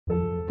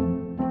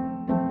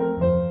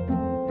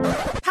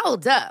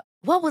Hold up.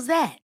 What was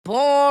that?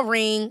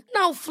 Boring.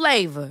 No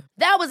flavor.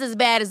 That was as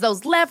bad as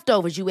those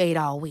leftovers you ate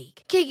all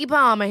week. Keke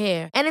Palmer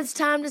here, and it's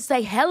time to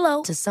say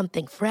hello to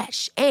something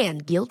fresh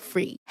and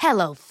guilt-free.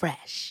 Hello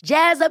Fresh.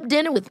 Jazz up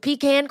dinner with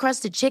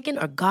pecan-crusted chicken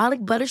or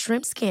garlic butter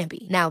shrimp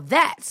scampi. Now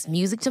that's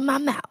music to my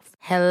mouth.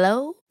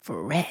 Hello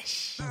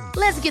Fresh.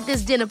 Let's get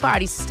this dinner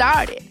party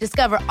started.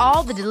 Discover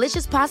all the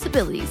delicious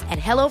possibilities at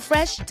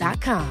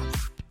hellofresh.com.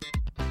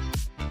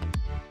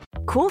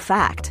 Cool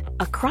fact,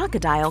 a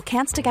crocodile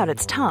can't stick out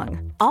its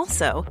tongue.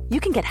 Also,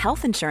 you can get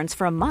health insurance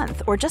for a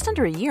month or just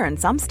under a year in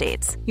some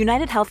states.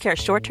 United Healthcare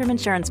short-term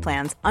insurance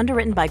plans,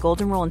 underwritten by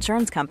Golden Rule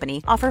Insurance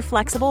Company, offer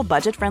flexible,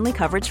 budget-friendly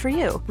coverage for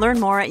you. Learn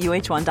more at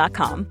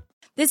uh1.com.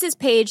 This is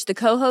Paige, the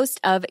co-host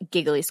of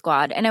Giggly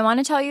Squad, and I want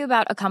to tell you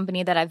about a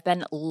company that I've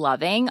been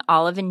loving,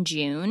 Olive &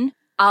 June.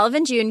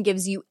 Olive & June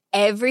gives you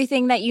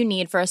everything that you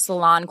need for a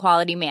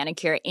salon-quality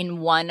manicure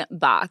in one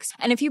box.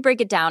 And if you break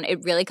it down,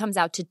 it really comes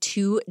out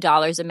to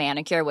 $2 a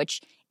manicure,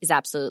 which is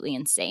absolutely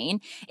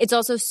insane. It's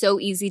also so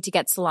easy to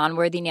get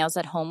salon-worthy nails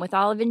at home with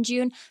Olive &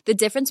 June. The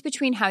difference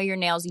between how your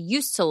nails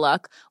used to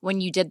look when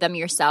you did them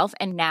yourself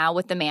and now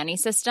with the Mani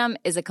system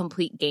is a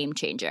complete game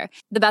changer.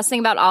 The best thing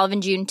about Olive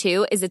 & June,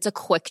 too, is it's a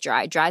quick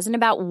dry. Dries in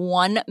about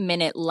 1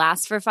 minute,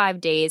 lasts for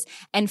 5 days,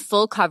 and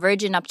full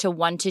coverage in up to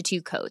 1 to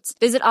 2 coats.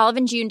 Visit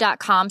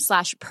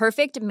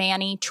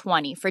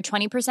oliveandjune.com/perfectmani20 for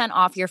 20%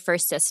 off your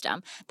first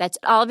system. That's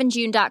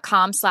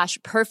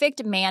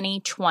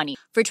oliveandjune.com/perfectmani20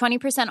 for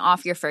 20%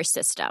 off your first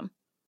system.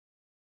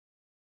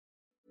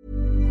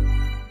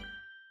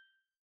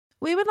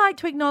 We would like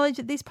to acknowledge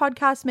that this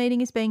podcast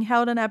meeting is being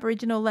held on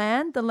Aboriginal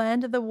land, the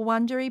land of the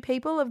Wurundjeri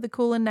people of the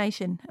Kulin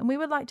Nation, and we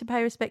would like to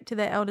pay respect to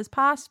their elders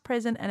past,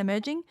 present and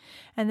emerging,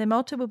 and their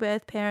multiple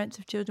birth parents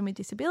of children with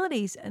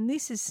disabilities. And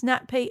this is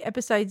Snap Pete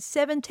episode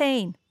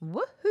 17.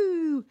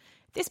 Woohoo!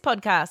 This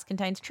podcast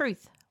contains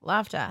truth,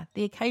 laughter,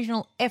 the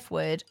occasional F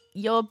word,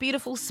 your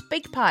beautiful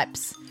speak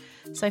pipes.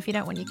 So if you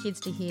don't want your kids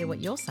to hear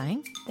what you're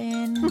saying,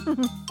 then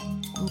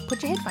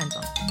put your headphones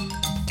on.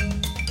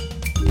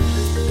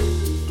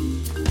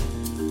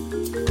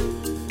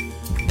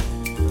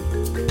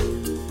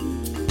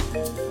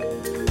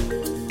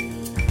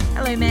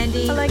 Hello,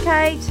 Mandy. Hello,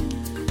 Kate.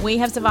 We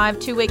have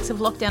survived 2 weeks of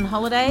lockdown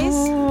holidays.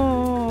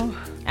 Oh.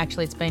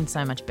 Actually, it's been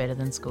so much better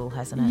than school,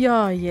 hasn't it?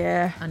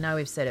 Yeah. I know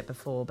we've said it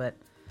before, but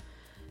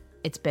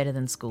it's better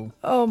than school.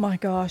 Oh, my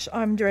gosh.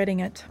 I'm dreading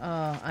it.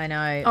 Oh, I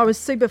know. I was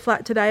super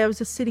flat today. I was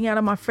just sitting out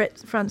on my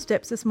front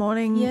steps this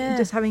morning,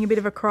 just having a bit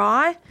of a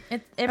cry.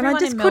 Everyone and I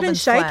just in couldn't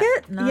Melbourne's shake flat.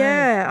 it. No.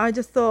 Yeah, I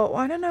just thought,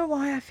 I don't know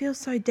why I feel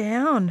so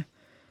down.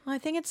 I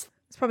think it's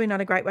probably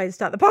not a great way to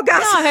start the podcast.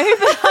 No,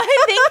 but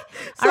I think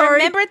I Sorry.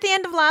 remember at the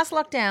end of last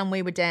lockdown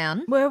we were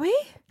down. Were we?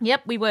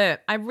 Yep, we were.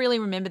 I really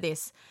remember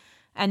this.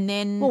 And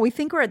then Well, we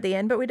think we're at the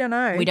end, but we don't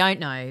know. we don't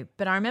know.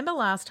 But I remember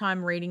last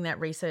time reading that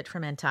research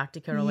from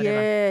Antarctica or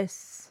whatever.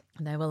 Yes.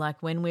 And they were like,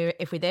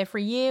 if we're there for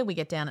a year, we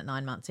get down at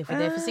 9 months. If we're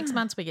there for 6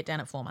 months, we get down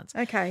at 4 months.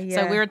 Okay,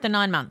 yeah. So we're at the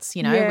 9 months,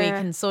 you know. Yeah. We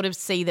can sort of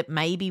see that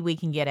maybe we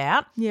can get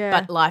out. Yeah.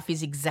 But life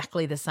is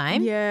exactly the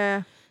same.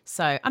 Yeah.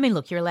 So, I mean,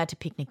 look, you're allowed to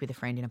picnic with a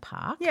friend in a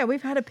park. Yeah,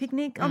 we've had a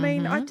picnic. I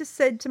mean, I just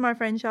said to my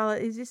friend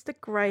Charlotte, is this the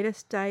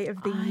greatest day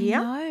of the year?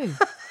 I know.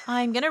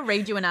 I'm going to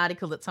read you an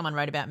article that someone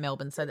wrote about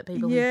Melbourne so that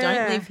people who Yeah.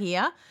 don't live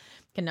here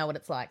can know what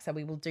it's like. So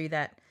we will do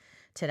that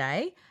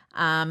today.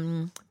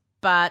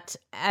 But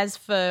as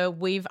for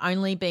we've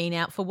only been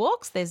out for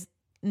walks, there's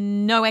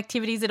no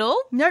activities at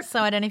all. Nope. So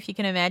I don't know if you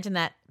can imagine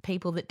that,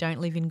 people that don't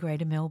live in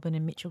Greater Melbourne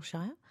and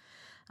Mitchellshire.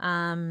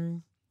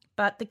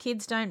 But the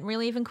kids don't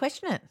really even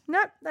question it.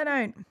 Nope, they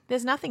don't.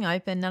 There's nothing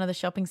open, none of the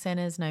shopping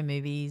centres, no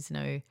movies,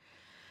 no.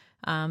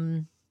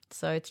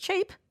 So it's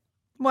cheap.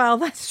 Well,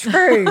 that's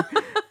true.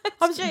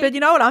 cheap. But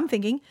you know what I'm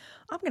thinking?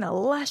 I'm going to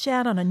lash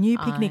out on a new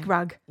picnic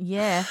rug.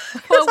 Yeah.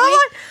 Well,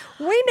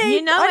 we need,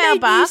 you know I our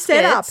need new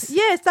setup. baskets.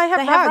 Yes, they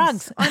have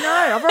rugs. I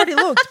know. I've already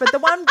looked, but the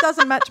one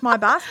doesn't match my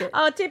basket.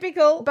 Oh,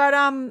 typical. But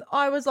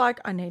I was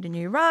like, I need a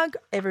new rug.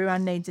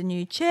 Everyone needs a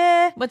new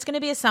chair. What's going to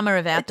be a summer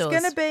of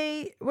outdoors?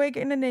 We're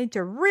going to need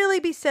to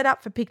really be set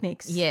up for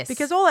picnics. Yes.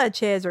 Because all our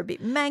chairs are a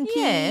bit manky.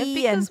 Yeah,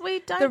 because and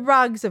we don't- the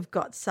rugs have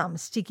got some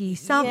sticky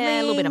something. Yeah,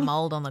 a little bit of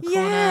mould on the corner.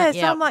 Yeah, so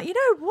Yep. I'm like, you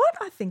know what?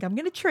 I think I'm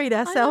going to treat I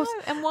ourselves.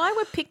 know. And why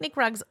were picnic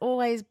rugs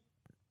always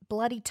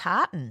bloody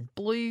tartan,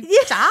 blue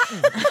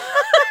tartan?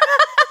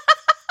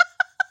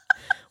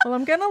 Well,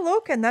 I'm going to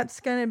look, and that's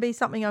going to be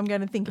something I'm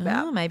going to think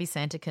about. Oh, maybe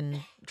Santa can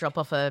drop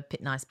off a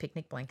nice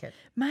picnic blanket.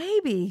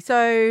 Maybe.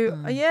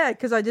 So, yeah,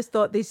 because I just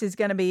thought this is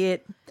going to be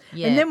it.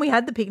 Yeah. And then we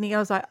had the picnic. I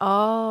was like,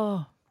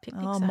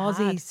 Picnics oh, are hard.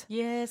 mozzies.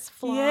 Yes,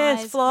 flies.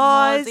 Yes,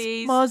 flies,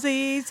 Mozzies.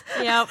 mozzies.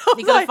 Yep,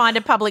 you got to find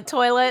a public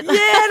toilet. Yeah, and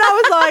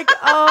I was like,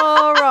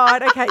 oh,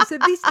 right, okay, so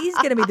this is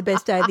going to be the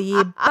best day of the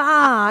year,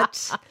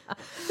 but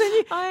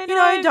then I you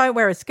know, don't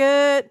wear a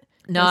skirt.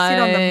 No. Sit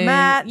on the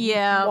mat.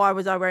 Yeah. Why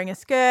was I wearing a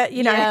skirt?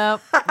 You know. Yep,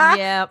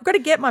 yep. I've got to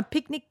get my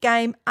picnic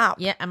game up.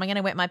 Yeah, am I going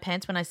to wet my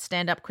pants when I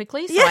stand up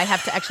quickly? So I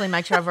have to actually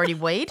make sure I've already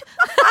weed.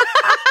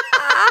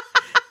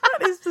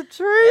 What is the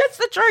truth? It's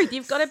the truth.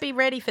 You've got to be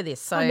ready for this.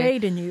 So I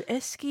need a new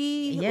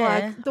esky. yeah.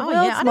 Like, the Oh,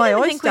 world's yeah. I my don't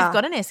even oyster. think we've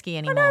got an esky I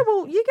anymore. know.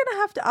 Well, you're going to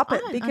have to up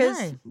it I because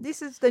know.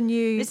 this is the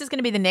new. This is going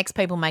to be the next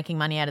people making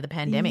money out of the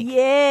pandemic.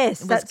 Yes,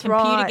 It was that's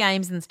computer right.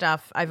 games and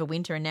stuff over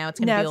winter, and now it's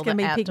going to Now be it's all going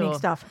to the be outdoor picnic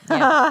stuff.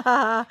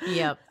 Yep.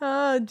 Yep.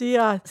 Oh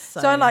dear.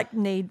 So I like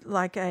need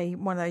like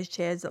one of those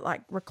chairs that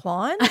like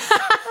reclines.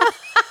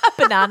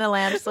 Banana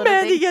lounge sort of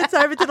Mandy thing. gets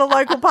over to the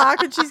local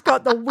park and she's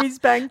got the whiz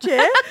bang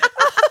chair.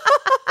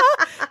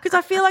 Because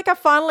I feel like I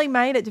finally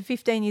made it to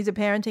 15 years of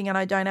parenting and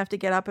I don't have to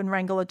get up and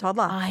wrangle a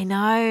toddler. I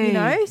know. You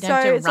know, You so don't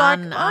have to it's like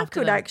run I after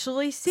could them.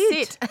 actually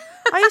sit. Sit.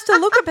 I used to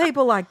look at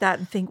people like that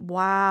and think,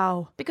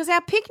 wow. Because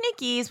our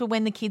picnic years were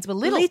when the kids were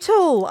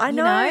little. I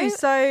know. know?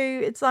 So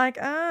it's like,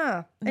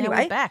 Now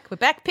Anyway, we're back. We're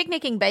back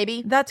picnicking,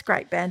 baby. that's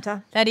great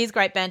banter. That is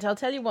great banter. I'll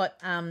tell you what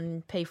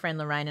P friend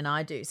Lorraine and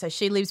I do. So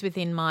she lives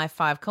within my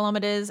 5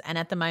 kilometres, and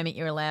at the moment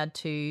you're allowed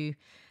to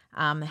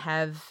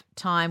have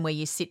time where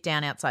you sit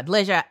down outside,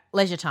 leisure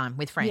time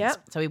with friends.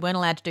 Yep. So we weren't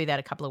allowed to do that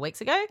a couple of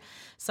weeks ago.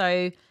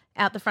 So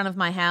out the front of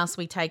my house,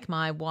 we take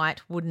my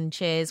white wooden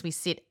chairs, we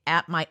sit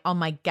out on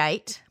my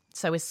gate.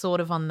 So we're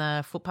sort of on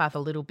the footpath a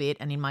little bit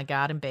and in my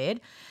garden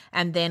bed.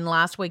 And then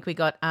last week we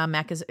got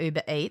Macca's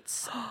Uber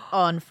Eats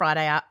on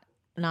Friday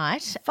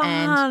night. Fun.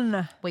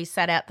 And we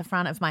sat out the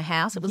front of my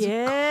house. It was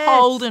Yes.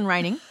 cold and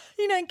raining.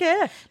 You don't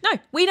care. No,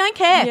 we don't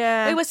care.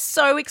 Yeah. We were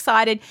so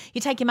excited.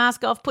 You take your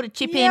mask off, put a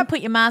chip in, Yep. put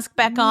your mask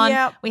back on.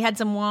 Yep. We had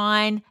some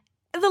wine.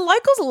 The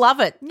locals love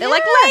it. They're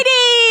like, Yeah.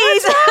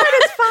 ladies. That's right,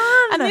 it's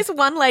fun. And this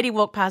one lady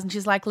walked past and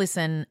she's like,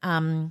 listen,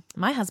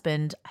 my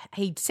husband,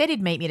 he said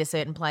he'd meet me at a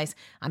certain place.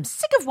 I'm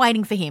sick of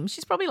waiting for him.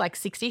 She's probably like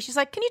 60. She's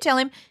like, can you tell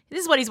him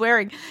this is what he's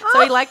wearing?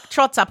 So he like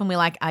trots up and we're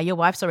like, your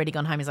wife's already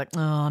gone home. He's like,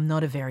 oh, I'm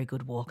not a very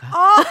good walker.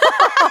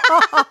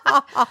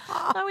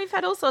 So we've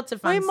had all sorts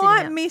of fun. We sitting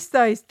might out. miss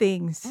those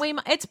things.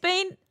 It's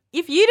been,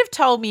 if you'd have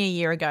told me a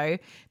year ago,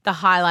 the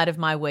highlight of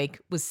my week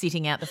was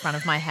sitting out the front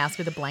of my house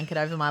with a blanket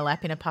over my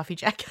lap in a puffy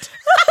jacket.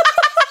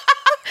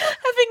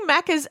 Having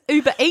Macca's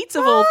Uber Eats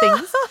of all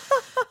things.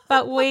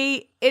 But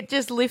it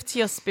just lifts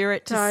your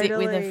spirit to sit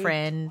with a Totally.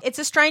 friend. It's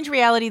a strange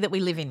reality that we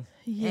live in.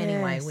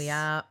 Anyway,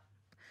 Yes.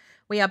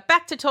 we are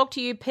back to talk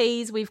to you,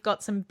 peas. We've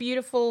got some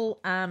beautiful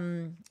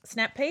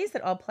snap peas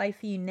that I'll play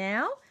for you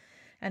now.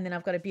 And then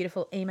I've got a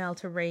beautiful email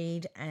to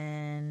read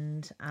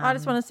and I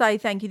just want to say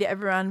thank you to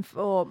everyone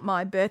for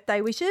my birthday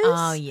wishes.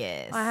 Oh,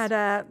 yes. I had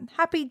a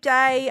happy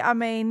day. I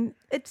mean,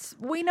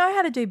 we know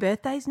how to do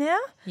birthdays now.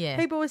 Yeah.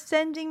 People were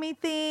sending me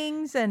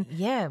things and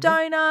Yeah, we-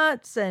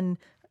 donuts and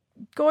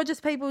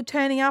gorgeous people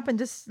turning up and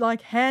just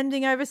like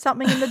handing over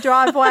something in the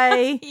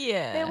driveway.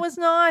 Yeah. It was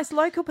nice.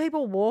 Local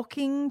people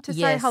walking to say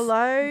Yes.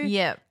 hello.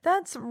 Yep.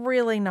 That's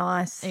really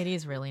nice. It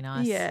is really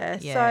nice. Yeah.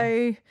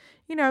 So,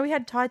 we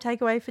had Thai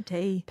takeaway for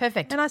tea.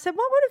 Perfect. And I said,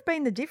 what would have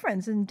been the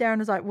difference? And Darren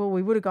was like, well,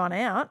 we would have gone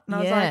out. And I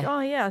was Yeah. like, oh,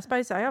 yeah, I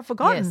suppose so. I've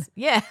forgotten. Yes.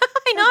 Yeah.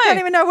 I I know. don't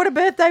even know what a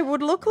birthday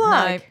would look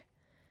like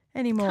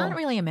anymore. Can't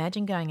really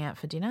imagine going out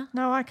for dinner.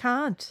 No, I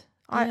can't.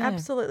 I Yeah.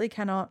 absolutely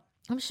cannot.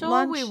 I'm sure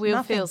Lunch, we will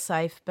nothing. feel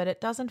safe, but it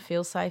doesn't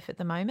feel safe at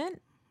the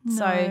moment. No.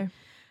 So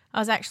I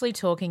was actually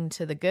talking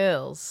to the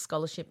girls,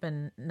 scholarship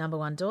and number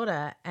one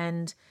daughter,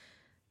 and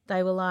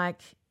they were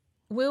like,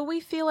 will we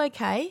feel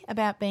okay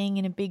about being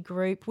in a big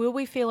group? Will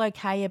we feel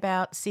okay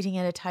about sitting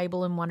at a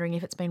table and wondering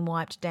if it's been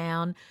wiped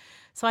down?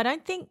 So I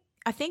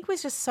think we're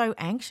just so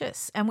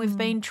anxious, and we've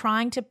been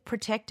trying to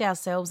protect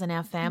ourselves and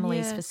our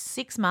families Yes. for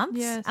 6 months.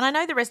 Yes. And I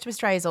know the rest of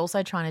Australia is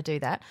also trying to do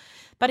that.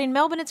 But in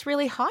Melbourne, it's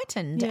really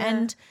heightened. Yeah.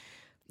 And,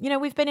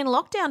 we've been in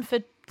lockdown for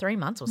 3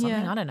 months or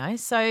something. Yeah. I don't know.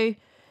 So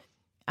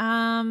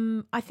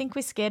I think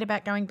we're scared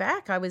about going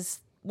back. I was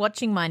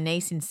watching my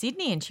niece in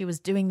Sydney and she was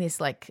doing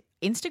this like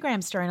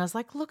Instagram story and I was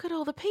like, look at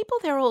all the people.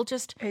 They're all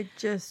just It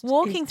just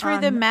walking is through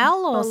the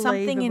mall or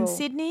something in unbelievable.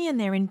 Sydney and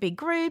they're in big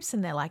groups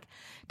and they're like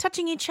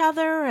touching each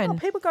other and Oh,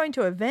 people going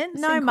to events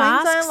No in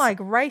masks. Queensland, like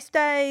race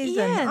days.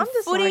 Yeah, and I'm the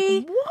just footy.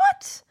 like,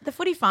 what? the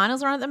footy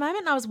finals are on at the moment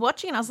and I was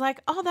watching and I was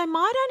like, oh, they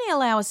might only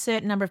allow a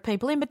certain number of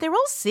people in, but they're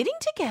all sitting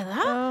together.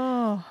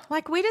 Oh,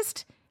 Like we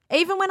just,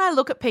 even when I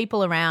look at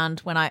people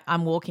around when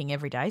I'm walking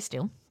every day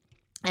still,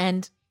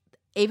 and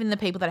even the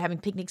people that are having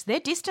picnics, they're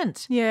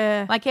distant.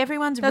 yeah. Like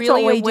everyone's That's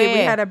really what we aware. did.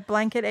 We had a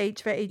blanket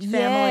each for each family.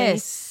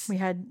 Yes. We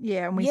had,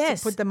 and we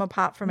Yes. put them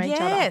apart from each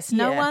other. Yes,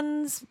 no Yeah.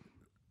 one's,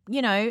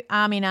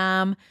 arm in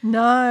arm.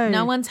 No.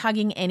 No one's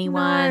hugging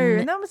anyone. No.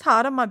 And that was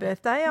hard on my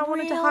birthday. I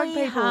wanted to hug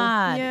Really people.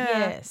 hard.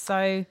 Yeah.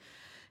 So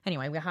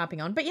anyway, we're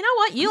harping on. But you know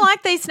what? You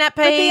like these snap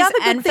But the peas other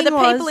good and for thing the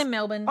people was in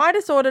Melbourne. I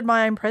just ordered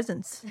my own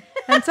presents.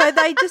 And so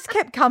they just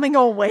kept coming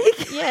all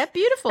week. Yeah,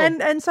 beautiful.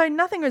 And so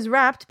nothing was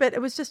wrapped, but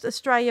it was just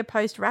Australia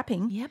Post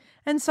wrapping. Yep.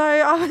 And so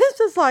I was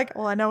just like,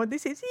 I know what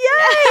this is.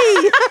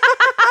 Yay!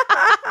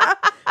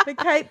 But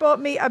Kate bought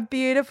me a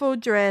beautiful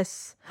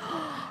dress.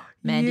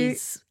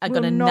 Mandy's You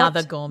got will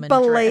another not Gorman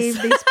believe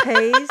dress. this,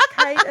 peas.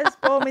 Kate has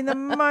bought me the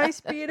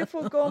most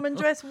beautiful Gorman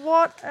dress.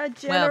 What a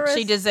generous Well,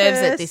 she deserves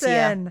it this year.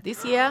 person.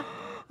 This year,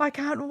 I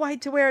can't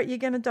wait to wear it. You're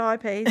going to die,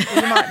 Peas.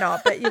 Well, you might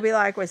not, but you'll be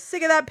like, we're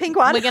sick of that pink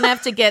one. We're going to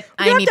have to get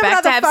We're gonna Amy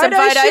back to have some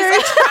another photos.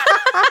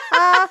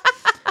 shoot.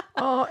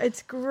 Oh,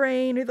 it's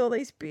green with all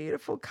these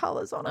beautiful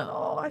colours on it.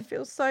 Oh, I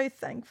feel so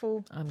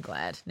thankful. I'm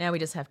glad. Now we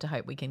just have to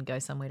hope we can go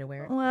somewhere to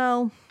wear it.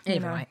 Well,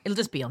 Anyway, it'll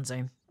just be on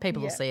Zoom.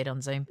 People will see it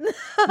on Zoom.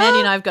 Mandy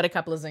and I have got a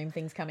couple of Zoom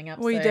things coming up.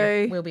 We so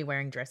do. We'll be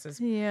wearing dresses.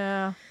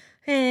 Yeah.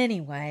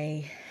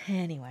 Anyway.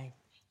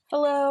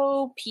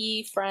 Hello,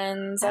 P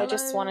friends. I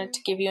just wanted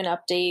to give you an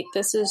update.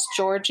 This is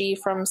Georgie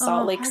from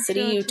Salt Lake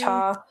City, Georgie.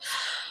 Utah.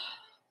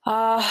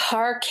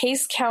 Our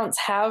case counts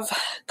have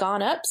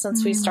gone up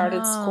since we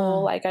started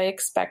school, like I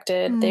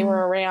expected. They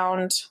were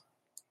around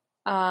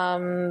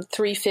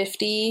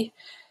 350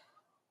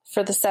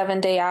 for the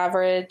 7-day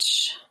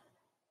average,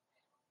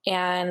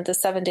 and the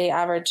 7-day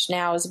average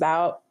now is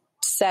about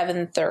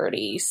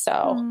 730.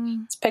 So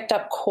it's picked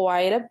up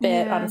quite a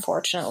bit,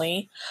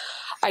 unfortunately.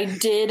 I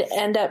did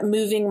end up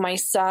moving my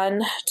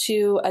son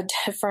to a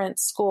different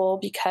school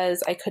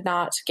because I could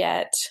not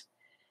get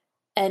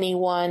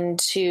anyone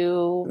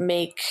to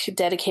make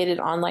dedicated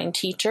online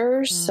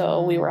teachers.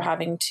 So we were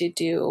having to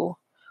do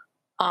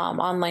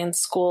online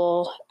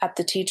school at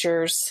the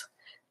teachers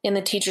in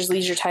the teachers'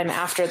 leisure time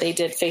after they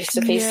did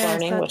face-to-face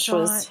learning, which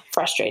was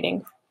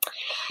frustrating.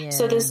 Yeah.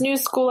 So this new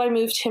school I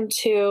moved him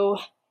to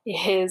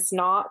is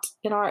not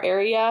in our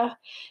area.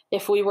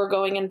 If we were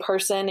going in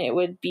person, it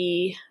would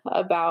be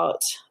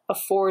about a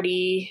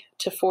 40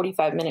 to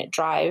 45 minute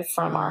drive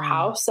from our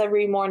house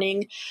every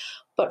morning.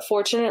 But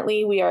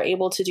fortunately, we are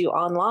able to do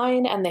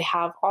online, and they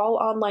have all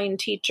online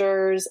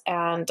teachers,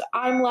 and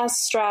I'm less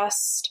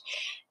stressed,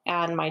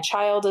 and my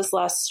child is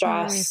less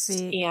stressed,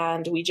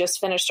 and we just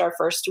finished our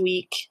first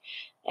week,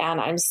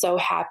 and I'm so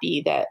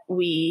happy that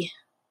we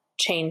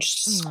changed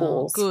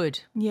schools.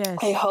 Good. Yes.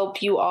 I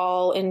hope you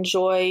all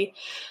enjoy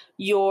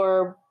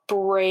your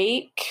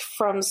break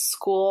from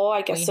school.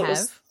 I guess it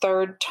was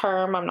third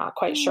term. I'm not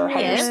quite sure how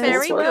your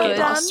schools work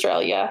in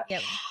Australia.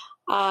 Yep.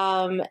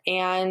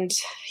 And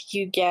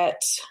you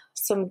get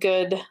some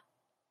good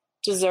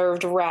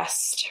deserved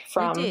rest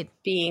from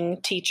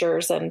being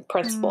teachers and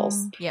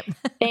principals. Yep.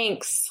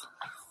 Thanks.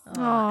 And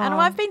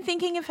I've been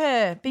thinking of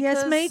her because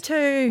yes, me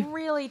too.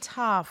 Really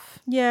tough.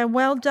 Yeah,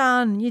 well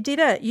done. You did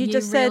it. You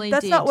just really said,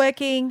 that's did. not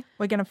working.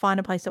 We're going to find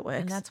a place that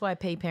works. And that's why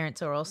P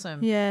parents are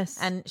awesome. Yes.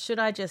 And should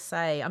I just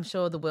say, I'm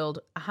sure the world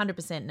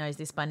 100% knows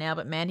this by now,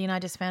 but Mandy and I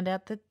just found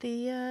out that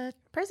the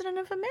President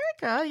of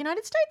America, the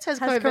United States, has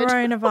COVID.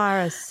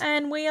 coronavirus.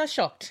 And we are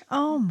shocked.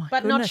 Oh, my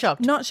But goodness. not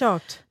shocked. Not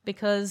shocked.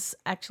 Because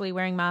actually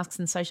wearing masks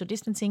and social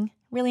distancing,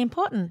 really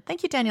important.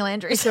 Thank you, Daniel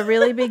Andrews. It's a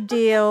really big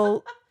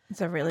deal. It's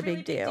a really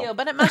big deal.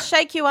 But it must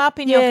shake you up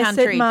in your Yes,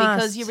 country it must.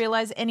 because you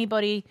realise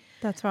anybody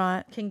That's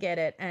right. can get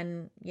it.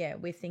 And, yeah,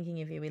 we're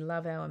thinking of you. We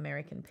love our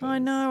American people. I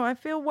know. I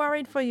feel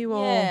worried for you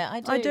all. Yeah, I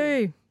do. I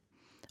do.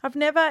 I've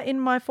never in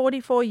my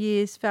 44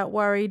 years felt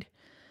worried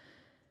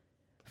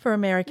for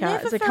America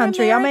Never as a for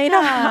country. I mean,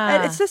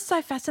 America. it's just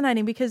so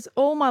fascinating because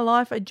all my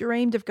life I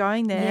dreamed of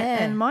going there,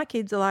 Yeah. and my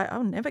kids are like,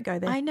 I'll never go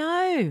there. I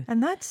know.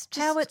 And that's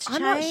just How it's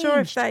I'm not sure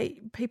if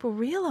changed. people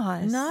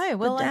realise No,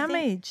 well, the I think-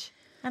 damage.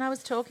 And I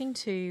was talking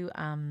to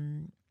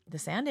the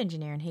sound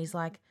engineer and he's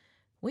like,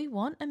 we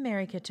want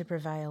America to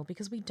prevail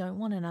because we don't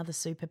want another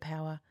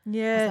superpower.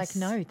 Yes. I was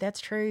like, no, that's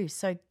true.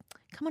 So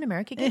come on,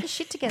 America, get your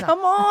shit together. Come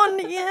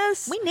on,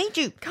 yes. We need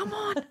you. Come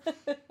on.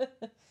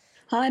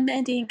 Hi,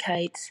 Mandy and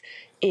Kate.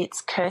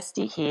 It's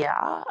Kirsty here,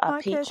 a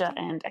Hi, teacher Kirsty.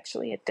 and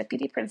actually a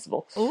deputy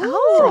principal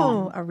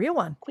Oh, a real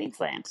one.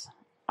 Queensland.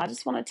 I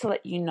just wanted to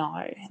let you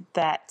know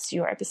that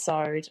your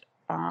episode,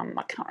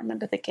 I can't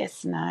remember the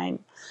guest's name,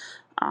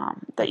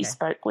 that you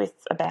spoke with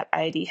about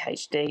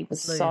ADHD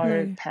was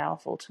so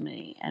powerful to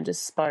me and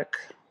just spoke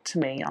to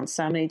me on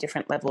so many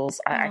different levels.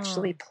 I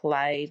actually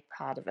played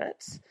part of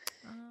it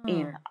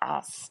in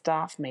a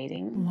staff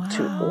meeting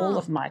to all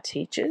of my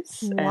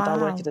teachers. And I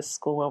work at a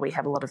school where we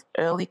have a lot of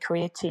early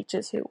career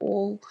teachers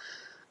who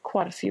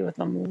quite a few of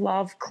them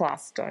love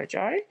Class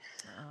Dojo.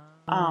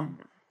 And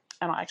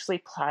I actually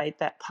played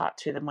that part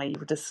to them where you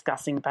were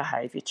discussing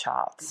behaviour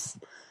charts.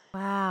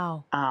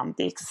 Wow.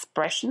 The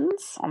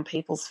expressions on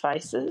people's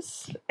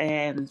faces,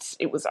 and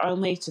it was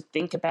only to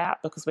think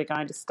about because we're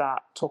going to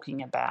start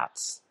talking about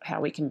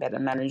how we can better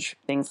manage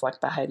things like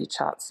behaviour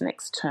charts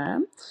next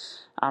term,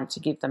 to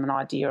give them an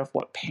idea of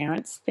what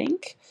parents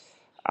think.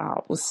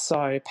 Was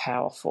so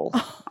powerful.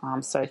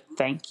 So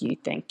thank you.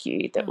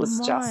 That was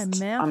My just mouth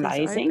is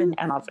amazing, open.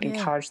 and I've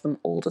encouraged them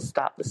all to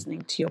start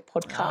listening to your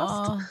podcast,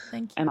 Oh,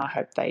 thank you. and I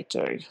hope they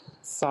do.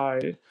 So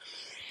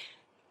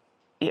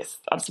yes,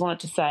 I just wanted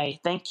to say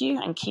thank you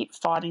and keep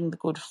fighting the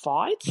good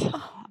fight.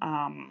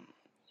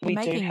 We do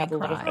making have me a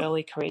lot of cry.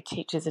 early career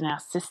teachers in our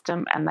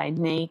system and they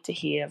need to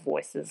hear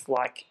voices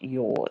like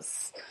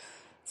yours.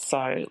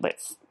 So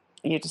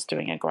you're just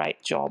doing a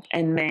great job.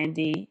 And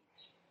Mandy,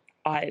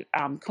 I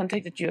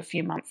contacted you a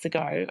few months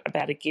ago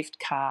about a gift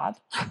card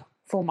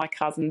for my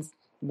cousin's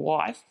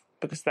wife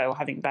because they were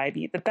having a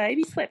baby. The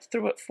baby slept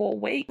through it 4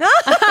 weeks.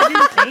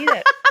 I didn't need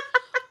it.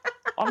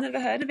 I've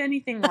never heard of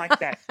anything like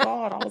that.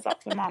 God, I was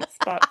up for months.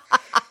 But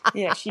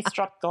Yeah, she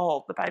struck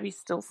gold. The baby's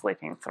still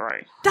sleeping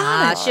through.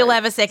 Darn it. She'll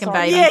have a second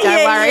baby. Yeah,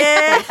 Don't worry.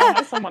 If I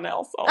know someone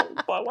else, I'll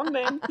buy one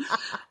then.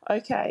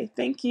 Okay,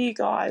 thank you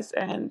guys,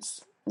 and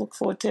look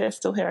forward to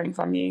still hearing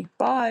from you.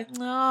 Bye.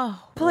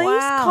 Oh, Please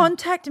wow.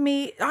 contact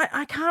me.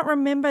 I can't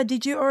remember.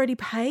 Did you already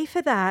pay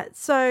for that?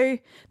 So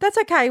that's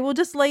okay. We'll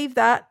just leave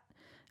that.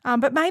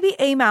 But maybe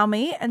email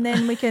me and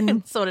then we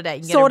can Sort it out.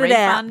 You can get sort a it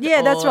out. refund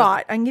Yeah, that's or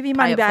right. I can give you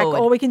money pay it back, forward.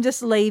 or we can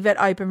just leave it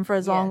open for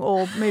as long,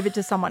 or move it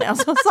to someone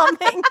else or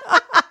something.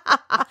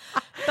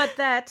 But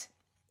that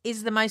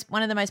is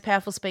one of the most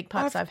powerful speak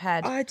pipes I've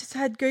had. I just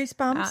had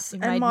goosebumps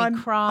You've and made me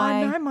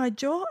cry. I know, my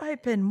jaw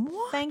open.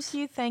 What? Thank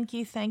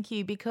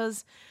you,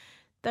 because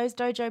those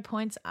dojo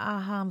points are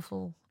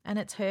harmful and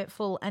it's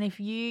hurtful. And if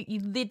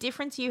the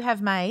difference you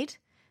have made,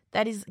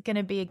 that is going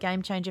to be a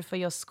game changer for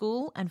your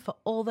school and for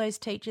all those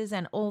teachers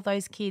and all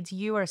those kids.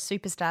 You are a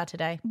superstar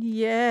today.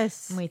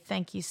 Yes. And we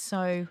thank you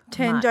so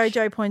 10 much.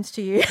 dojo points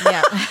to you.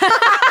 Yeah.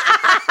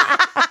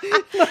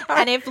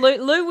 And if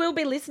Lou will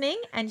be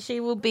listening, and she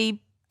will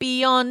be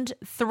beyond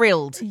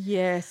thrilled.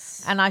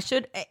 Yes. And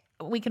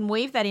we can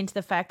weave that into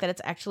the fact that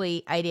it's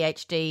actually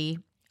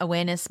ADHD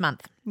Awareness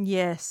Month.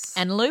 Yes.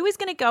 And Lou is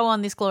going to go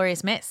on this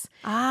glorious mess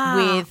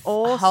with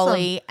awesome.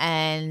 Holly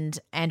and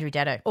Andrew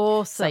Dado.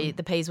 Awesome. So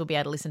the P's will be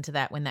able to listen to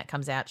that when that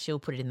comes out. She'll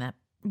put it in that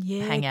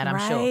hangout, I'm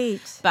sure.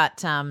 great. But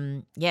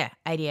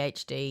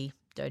ADHD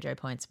dojo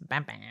points.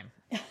 Bam,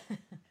 bam.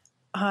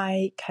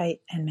 Hi,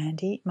 Kate and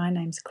Mandy. My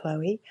name's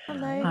Chloe.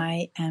 Hello.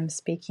 I am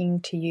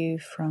speaking to you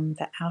from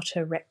the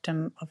outer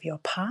rectum of your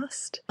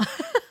past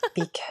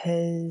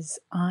because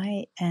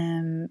I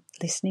am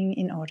listening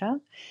in order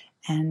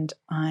and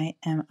I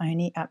am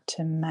only up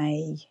to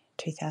May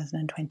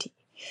 2020,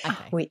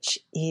 which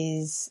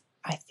is,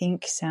 I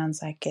think,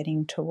 sounds like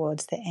getting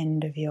towards the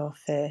end of your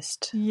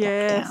first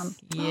lockdown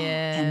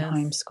and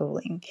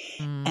homeschooling.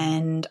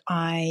 And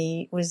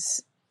I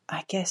was,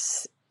 I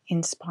guess,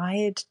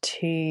 inspired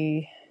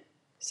to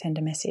speak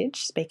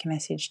a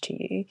message to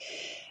you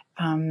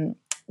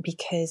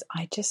because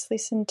I just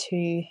listened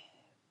to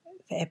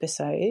the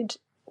episode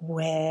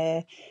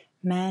where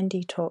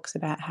Mandy talks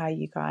about how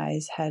you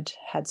guys had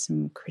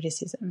some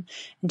criticism,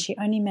 and she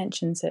only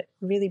mentions it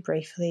really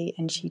briefly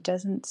and she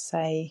doesn't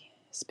say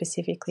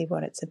specifically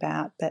what it's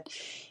about, but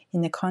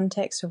in the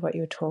context of what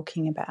you're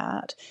talking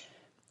about,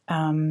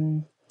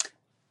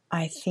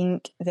 I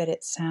think that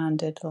it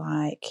sounded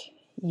like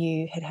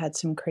you had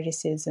some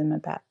criticism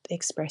about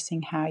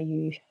expressing how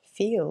you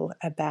feel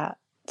about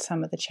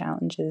some of the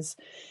challenges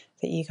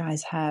that you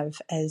guys have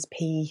as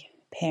P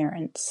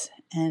parents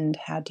and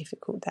how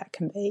difficult that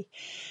can be.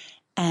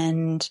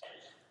 And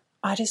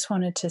I just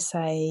wanted to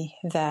say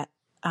that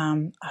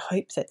I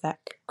hope that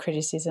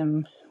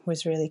criticism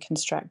was really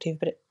constructive,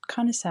 but it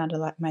kind of sounded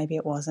like maybe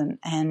it wasn't.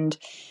 And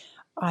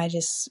I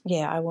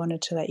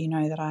wanted to let you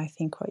know that I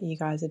think what you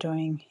guys are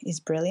doing is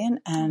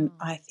brilliant, and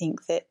I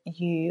think that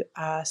you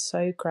are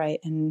so great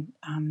and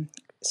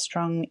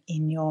strong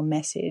in your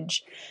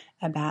message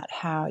about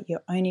how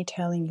you're only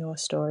telling your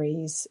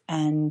stories,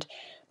 and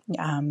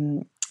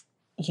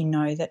you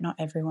know that not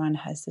everyone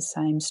has the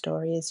same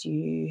story as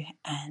you,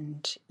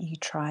 and you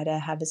try to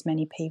have as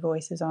many P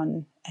voices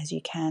on as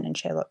you can and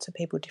share lots of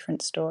people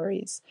different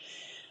stories.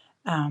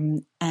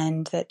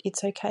 And that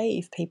it's okay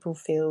if people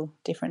feel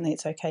differently.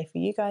 It's okay for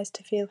you guys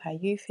to feel how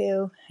you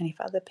feel. And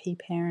if other P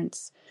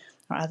parents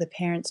or other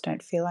parents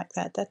don't feel like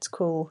that, that's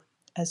cool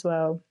as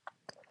well.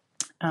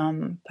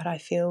 But I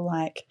feel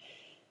like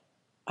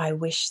I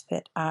wish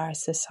that our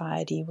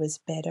society was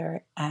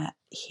better at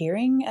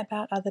hearing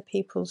about other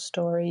people's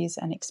stories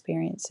and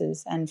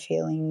experiences and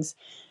feelings.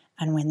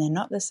 And when they're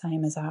not the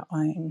same as our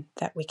own,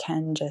 that we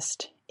can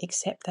just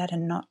accept that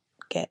and not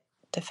get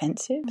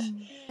defensive.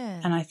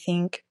 And I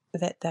think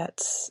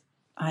that's,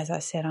 as I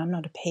said, I'm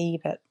not a P,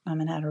 but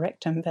I'm an outer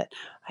rectum, but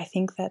I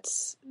think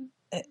that's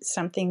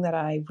something that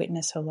I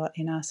witness a lot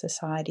in our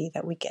society,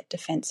 that we get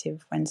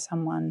defensive when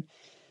someone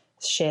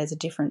shares a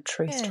different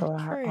truth to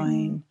our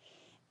own.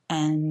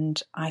 And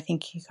I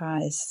think you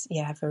guys,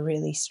 have a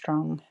really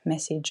strong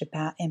message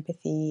about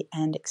empathy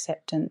and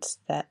acceptance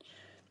that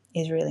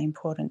is really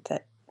important,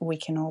 that we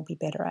can all be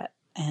better at.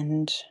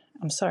 And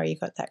I'm sorry you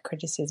got that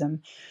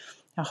criticism.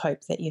 I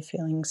hope that you're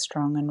feeling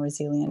strong and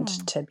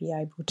resilient to be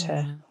able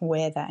to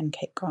wear that and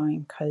keep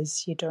going,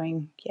 because you're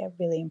doing,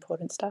 really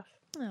important stuff.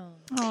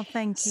 Oh,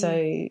 thank you.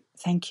 So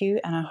thank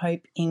you, and I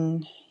hope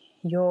in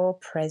your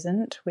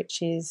present,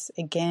 which is,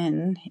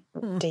 again,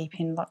 deep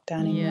in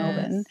lockdown in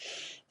Melbourne,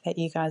 that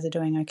you guys are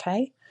doing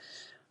okay.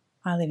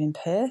 I live in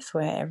Perth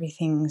where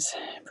everything's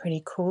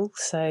pretty cool,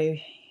 so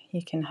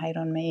you can hate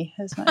on me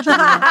as much as you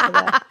want for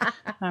that.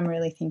 I'm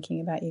really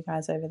thinking about you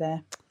guys over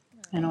there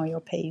and all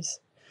your P's.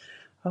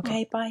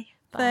 Okay, bye.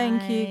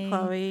 Thank you,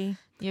 Chloe.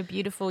 You're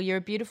beautiful. You're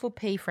a beautiful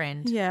P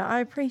friend. Yeah, I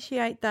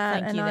appreciate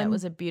that. Thank you. That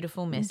was a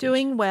beautiful message.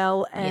 Doing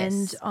well,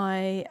 and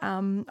I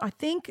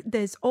think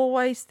there's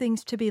always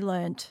things to be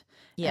learnt.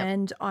 Yep.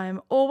 And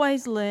I'm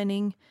always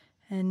learning,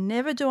 and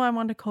never do I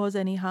want to cause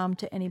any harm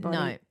to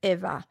anybody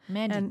ever.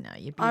 Mandy, and no,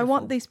 you're beautiful. I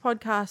want this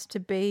podcast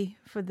to be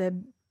for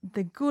the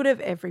the good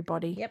of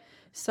everybody. Yep.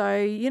 So,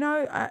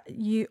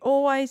 you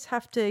always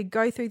have to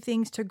go through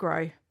things to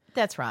grow.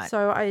 That's right.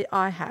 So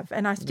I have,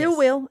 and I still Yes.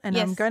 will, and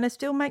I'm Yes. going to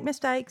still make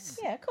mistakes.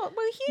 Yeah, cool.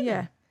 We're human.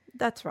 Yeah,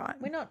 that's right.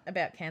 We're not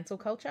about cancel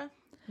culture.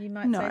 You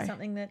might No. say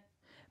something that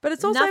But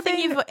it's also nothing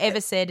been, you've ever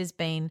said has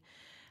been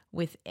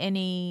with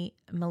any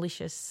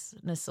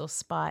maliciousness or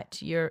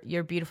spite. You're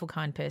a beautiful,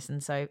 kind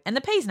person. So, and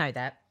the P's know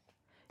that.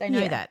 They know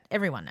Yeah. that.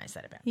 Everyone knows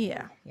that about me.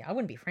 Yeah. Yeah, I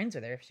wouldn't be friends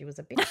with her if she was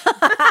a bitch.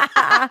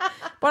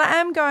 But I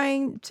am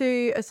going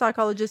to a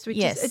psychologist, which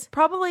Yes. is it's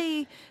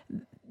probably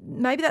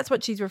maybe that's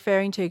what she's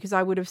referring to, because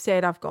I would have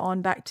said I've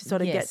gone back to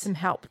sort of get Yes. some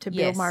help to build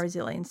Yes. my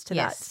resilience to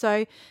Yes. that.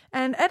 So,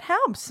 and it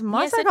helps.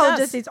 My Yes, it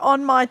psychologist does. is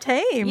on my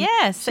team.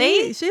 Yeah,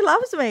 see? She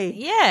loves me.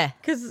 Yeah.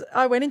 Because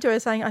I went into her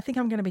saying, I think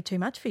I'm going to be too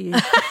much for you.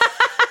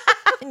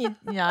 And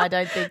no, I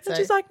don't think so. And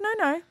she's like,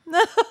 no.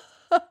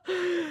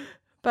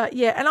 But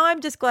yeah, and I'm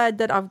just glad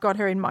that I've got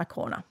her in my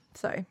corner.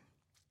 So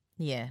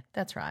Yeah,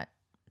 that's right.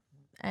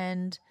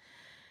 And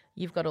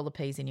you've got all the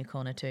P's in your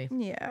corner too.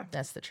 yeah.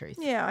 That's the truth.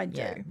 Yeah, I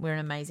do. Yeah, we're an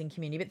amazing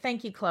community. But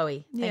thank you,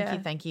 Chloe. Yeah.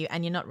 Thank you.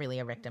 And you're not really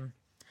a rectum.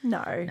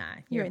 No, No,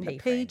 you're a in the P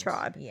friend.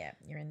 tribe. Yeah,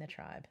 you're in the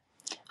tribe.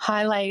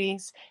 Hi,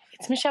 ladies.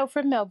 It's Michelle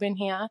from Melbourne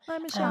here. Hi,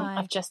 Michelle.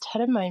 I've just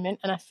had a moment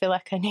and I feel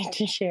like I need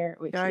to share it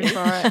with Go you.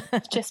 for it.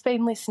 I've just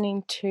been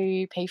listening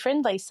to P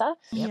Friend Lisa.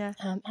 Yeah.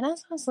 And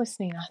as I was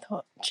listening, I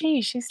thought,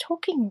 gee, she's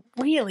talking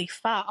really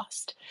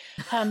fast.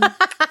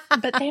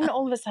 But then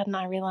all of a sudden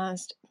I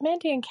realised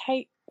Mandy and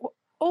Kate were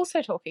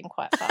also talking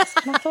quite fast.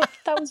 And I thought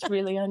that was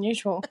really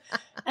unusual.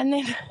 And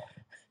then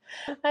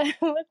I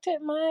looked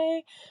at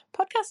my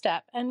podcast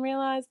app and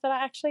realised that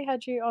I actually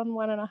had you on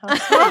 1.5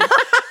 speed.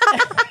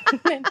 And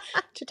then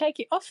to take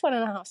you off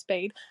 1.5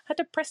 speed, I had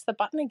to press the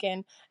button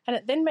again, and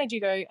it then made you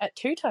go at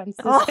 2 times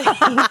the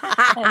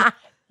speed. And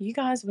you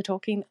guys were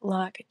talking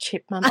like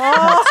chipmunks.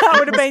 Oh, that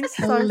would have been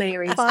so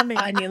hilarious. funny.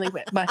 I nearly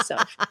wet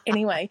myself.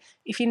 Anyway,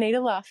 if you need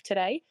a laugh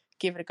today,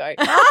 give it a go.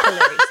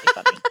 Hilariously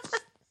funny.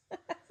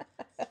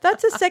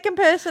 That's the second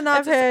person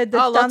I've heard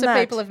that's done lots that.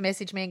 of people have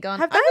messaged me and gone,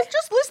 Have I they? was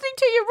just listening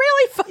to you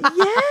really fast.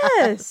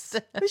 Yes.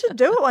 We should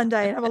do it one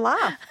day and have a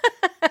laugh.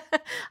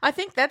 I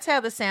think that's how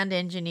the sound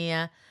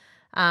engineer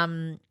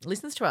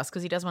listens to us,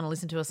 because he does want to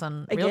listen to us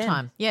on real Again.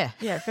 time. Yeah.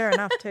 Yeah, fair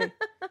enough too.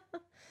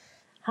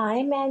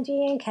 Hi,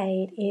 Mandy and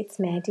Kate. It's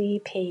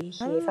Mandy P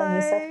here from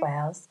New South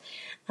Wales.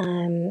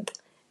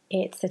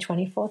 It's the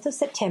 24th of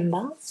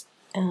September,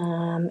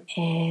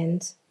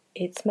 and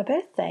it's my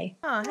birthday.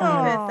 Oh, happy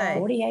Oh. birthday.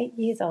 48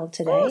 years old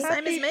today. Oh,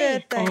 same as me.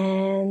 birthday.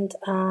 And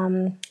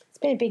it's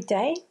been a big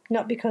day,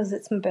 not because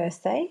it's my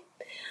birthday,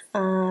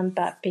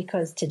 but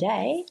because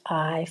today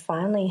I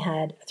finally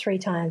had 3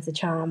 times the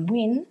charm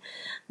win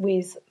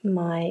with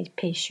my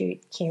pea shoot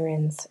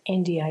Kieran's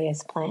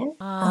NDIS plan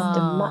after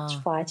much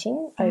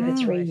fighting over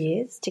 3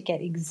 years to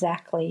get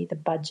exactly the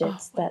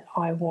budgets that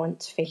I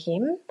want for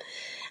him.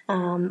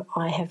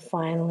 I have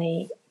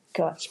finally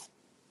got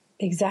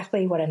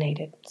exactly what I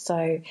needed.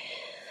 So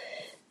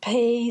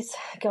please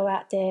go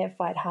out there,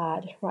 fight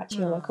hard, write to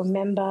your local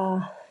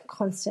member,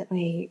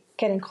 constantly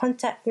get in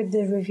contact with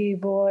the review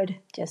board,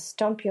 just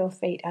stomp your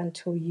feet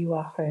until you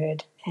are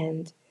heard,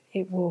 and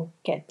it will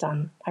get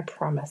done, I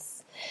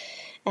promise.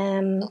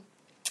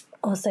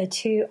 Also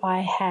too, I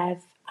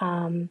have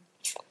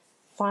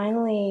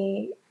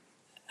finally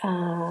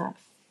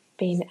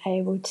been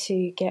able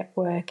to get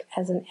work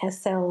as an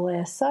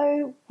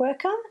SLSO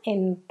worker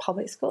in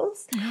public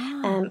schools.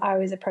 I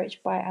was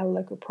approached by a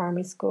local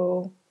primary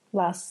school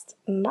last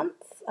month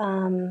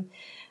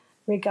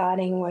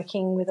regarding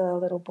working with a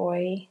little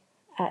boy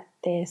at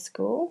their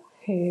school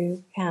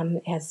who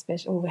has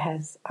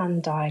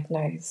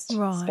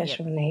undiagnosed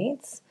special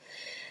needs.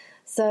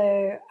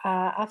 So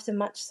after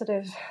much sort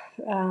of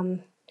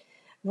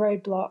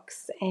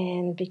roadblocks,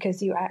 and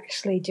because you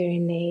actually do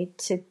need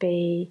to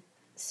be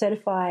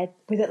certified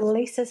with at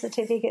least a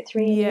certificate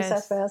 3 in New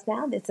South Wales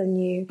now. There's a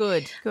new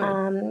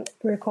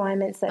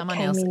requirements that Someone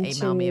came else into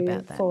emailed me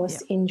about that.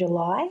 force in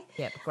July.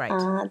 Yep, great.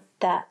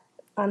 That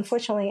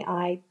unfortunately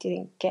I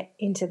didn't get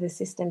into the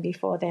system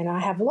before then. I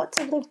have lots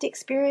of lived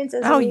experience,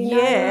 as we know,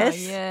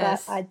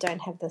 yes. but I don't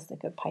have the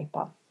slip of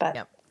paper.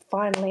 But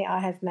finally I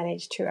have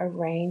managed to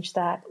arrange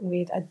that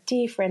with a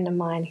dear friend of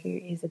mine who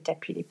is a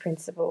deputy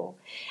principal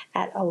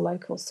at a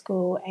local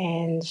school,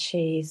 and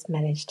she's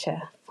managed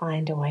to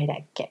find a way to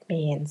get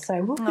me in. So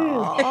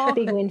woohoo,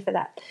 big win for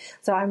that.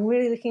 So I'm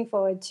really looking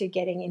forward to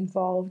getting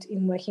involved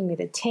in working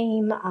with a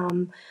team.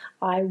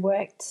 I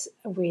worked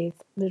with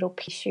little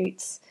pea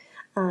shoots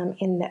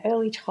in the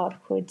early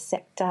childhood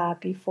sector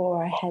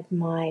before I had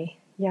my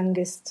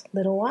youngest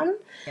little one,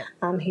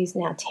 who's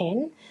now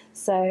 10.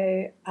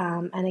 So,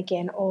 and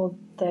again, all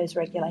those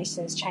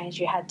regulations changed.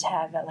 You had to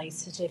have at least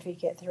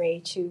Certificate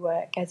 3 to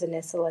work as an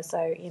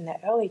SLSO in the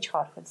early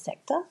childhood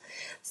sector.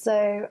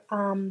 So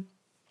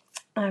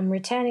I'm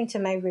returning to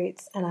my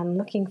roots, and I'm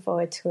looking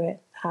forward to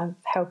it,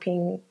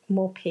 helping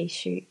more pea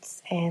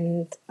shoots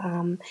and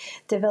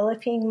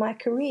developing my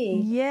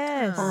career.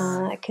 Yes.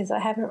 Because I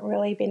haven't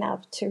really been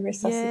able to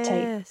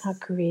resuscitate a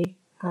career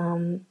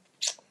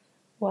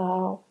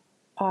while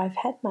I've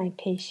had my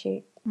pea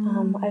shoot.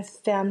 I've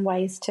found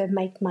ways to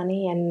make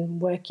money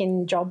and work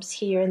in jobs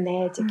here and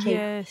there to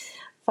keep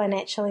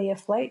financially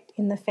afloat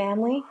in the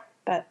family,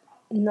 but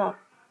not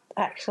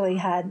actually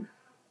had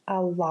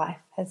a life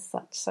as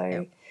such.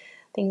 So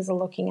things are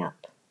looking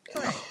up.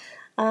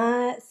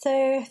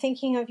 So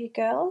thinking of you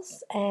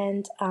girls,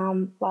 and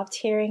loved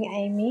hearing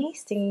Amy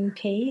singing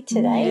P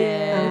today.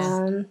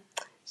 Yes.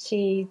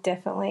 She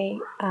definitely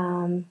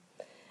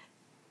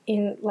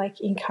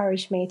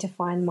encouraged me to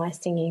find my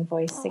singing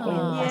voice again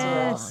as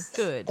well.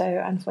 Good.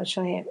 Though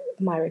unfortunately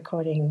my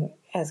recording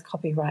has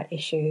copyright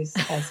issues,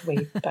 as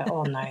we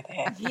all know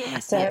there.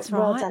 Yes, so that's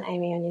well right. done,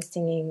 Amy, on your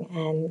singing,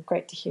 and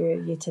great to hear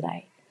you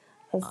today.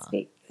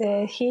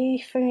 I'll hear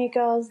from you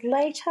girls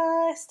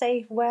later.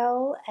 Stay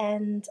well,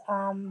 and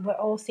we're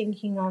all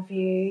thinking of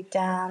you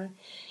down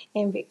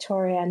in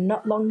Victoria.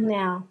 Not long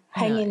now.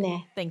 Hang in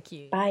there. Thank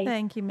you. Bye.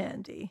 Thank you,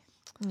 Mandy.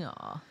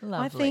 Oh,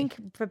 lovely. I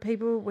think for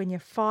people, when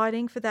you're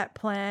fighting for that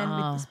plan,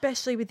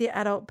 especially with the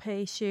adult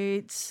pea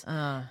shoots,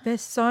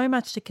 there's so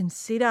much to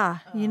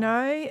consider. You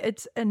know,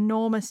 it's an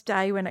enormous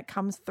day when it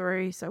comes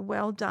through. So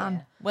well done.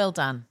 Yeah. Well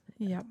done.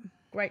 Yep.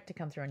 Great to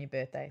come through on your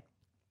birthday.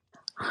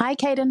 Hi,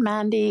 Kate and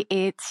Mandy.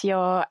 It's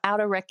your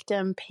outer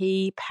rectum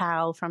pea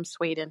pal from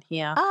Sweden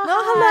here.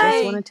 hello. I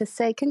just wanted to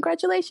say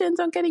congratulations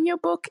on getting your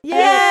book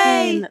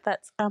Yay! in.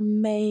 That's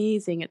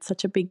amazing. It's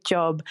such a big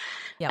job.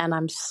 Yep. And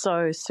I'm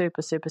so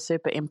super, super,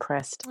 super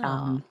impressed.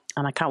 And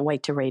I can't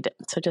wait to read it.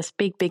 So just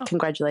big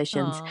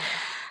congratulations.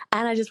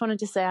 And I just wanted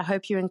to say I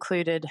hope you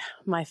included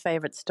my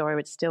favourite story,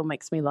 which still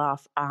makes me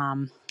laugh.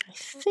 I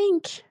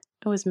think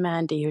it was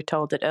Mandy who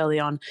told it early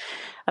on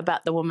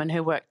about the woman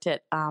who worked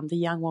at, the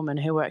young woman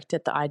who worked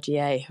at the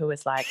IGA who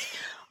was like,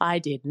 I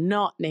did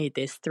not need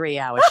this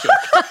 3-hour shift.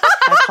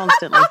 I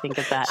constantly think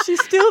of that.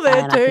 She's still there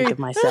and too. I think of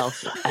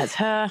myself as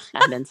her,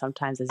 and then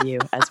sometimes as you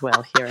as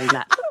well, hearing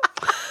that.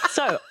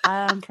 So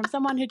from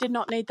someone who did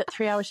not need that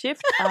 3-hour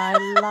shift, I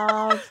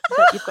love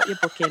that you've got your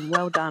book in.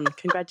 Well done.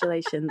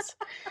 Congratulations.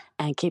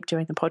 And keep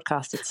doing the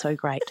podcast. It's so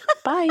great.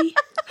 Bye.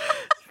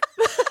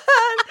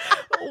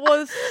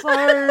 Was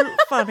so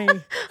funny. I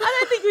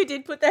don't think we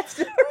did put that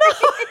story.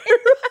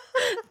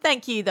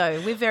 Thank you, though.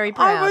 We're very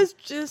proud. I was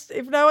just,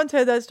 if no one's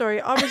heard that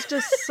story, I was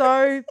just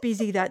so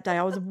busy that day.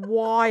 I was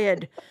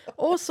wired.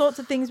 All sorts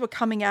of things were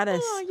coming at us.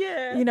 Oh,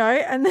 yeah. You know,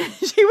 and then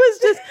she was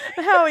just,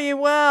 how are you?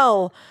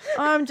 Well,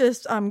 I'm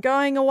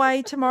going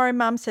away tomorrow.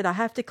 Mum said I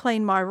have to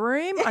clean my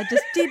room. I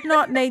just did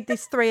not need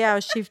this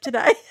 3-hour shift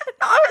today. And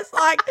I was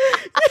like,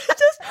 you're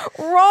just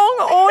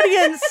wrong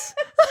audience.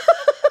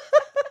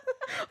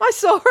 I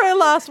saw her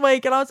last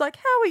week and I was like,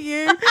 how are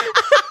you?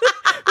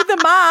 With the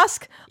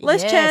mask,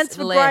 less chance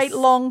for great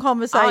long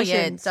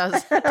conversations. Oh,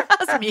 yeah, it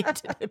does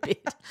mute it a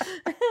bit.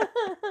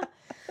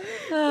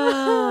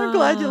 I'm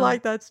glad you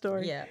like that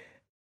story. Yeah.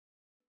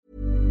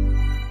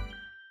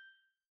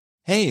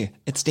 Hey,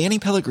 it's Danny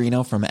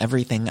Pellegrino from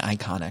Everything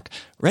Iconic.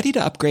 Ready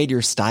to upgrade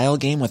your style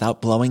game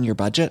without blowing your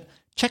budget?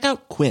 Check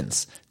out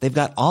Quince. They've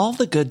got all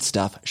the good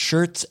stuff,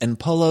 shirts and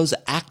polos,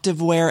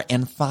 activewear,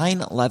 and fine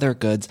leather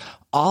goods,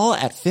 all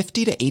at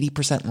 50 to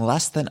 80%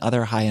 less than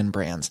other high-end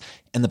brands.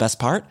 And the best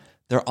part?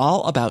 They're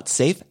all about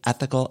safe,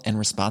 ethical, and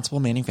responsible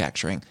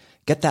manufacturing.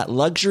 Get that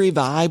luxury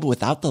vibe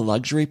without the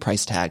luxury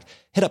price tag.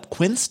 Hit up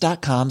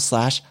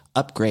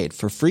quince.com/upgrade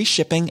for free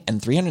shipping and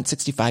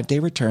 365-day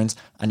returns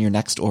on your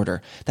next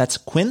order. That's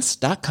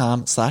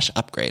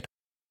quince.com/upgrade.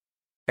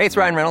 Hey, it's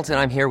Ryan Reynolds, and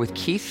I'm here with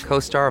Keith,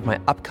 co-star of my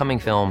upcoming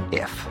film,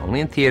 If,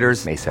 only in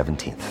theaters May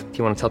 17th. Do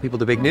you want to tell people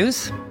the big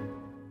news?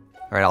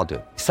 All right, I'll do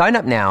it. Sign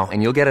up now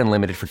and you'll get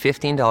unlimited for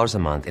 $15 a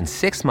month and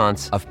 6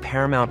 months of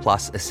Paramount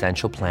Plus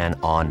Essential Plan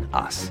on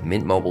us.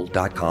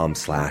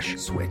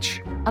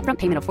 MintMobile.com/switch. Upfront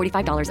payment of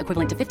 $45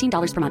 equivalent to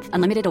 $15 per month.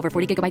 Unlimited over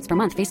 40 gigabytes per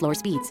month. Face lower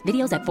speeds.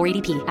 Videos at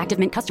 480p. Active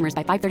Mint customers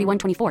by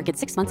 531.24 get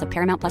 6 months of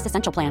Paramount Plus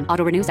Essential Plan.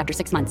 Auto renews after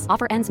 6 months.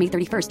 Offer ends May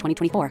 31st,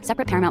 2024.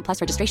 Separate Paramount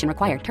Plus registration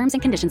required. Terms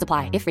and conditions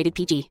apply if rated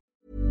PG.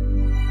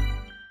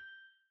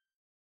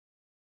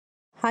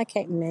 Hi,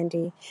 Kate and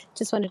Mandy.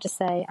 Just wanted to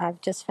say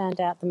I've just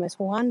found out the most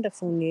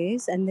wonderful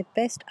news, and the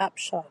best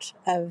upshot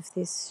of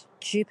this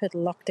stupid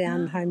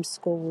lockdown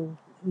homeschool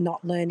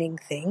not learning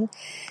thing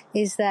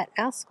is that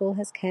our school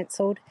has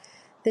cancelled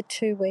the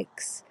 2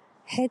 weeks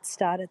head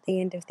start at the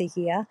end of the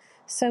year.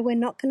 So we're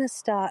not going to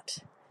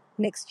start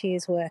next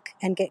year's work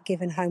and get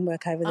given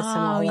homework over the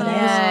summer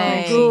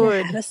holidays.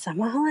 Good. The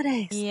summer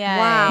holidays. Yay.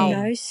 Wow.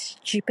 No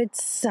stupid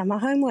summer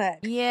homework.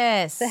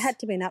 Yes. There had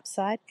to be an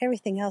upside.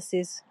 Everything else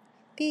is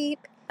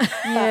beep.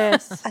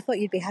 Yes. I thought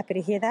you'd be happy to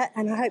hear that,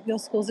 and I hope your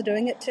schools are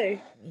doing it too.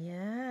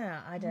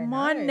 Yeah, I don't know.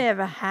 Mine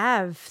never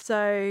have.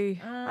 So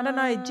I don't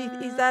know.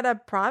 Is that a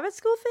private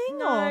school thing?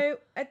 No, or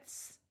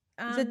it's...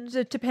 is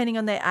it depending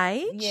on their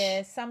age?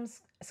 Yeah, some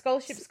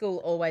scholarship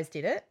school always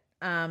did it.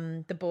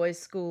 The boys'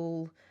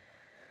 school...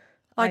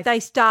 Like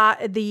they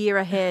start the year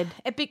ahead.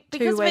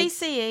 Because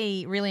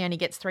VCE really only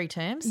gets 3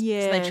 terms.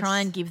 Yes. So they try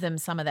and give them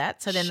some of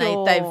that. So then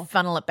Sure. they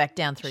funnel it back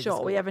down through the Sure,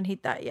 school. we haven't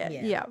hit that yet.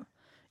 Yeah. Yeah.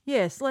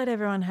 Yes, let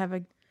everyone have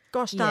a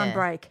gosh darn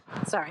break.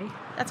 Sorry.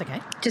 That's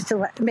okay. Just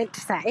meant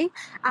to say,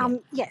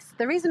 yes,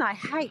 the reason I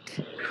hate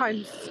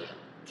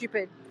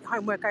stupid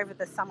homework over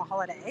the summer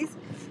holidays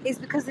is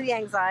because of the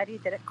anxiety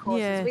that it causes.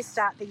 Yes. We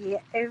start the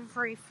year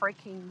every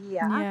freaking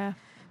year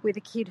with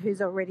a kid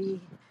who's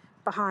already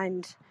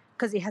behind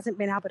because he hasn't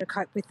been able to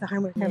cope with the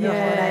homework over the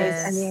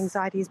holidays, and the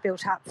anxiety is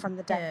built up from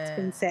the day it's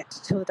been set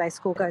till the day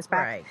school goes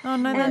back. Right. Oh,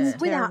 no, And that's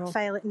without terrible.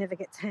 fail, it never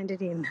gets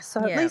handed in.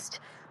 So at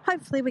least,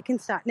 hopefully, we can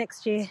start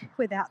next year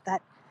without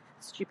that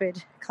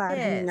stupid cloud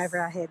hanging over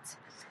our heads.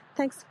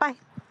 Thanks. Bye.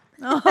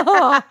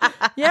 Oh,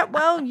 yeah,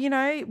 well,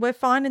 we're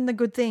finding the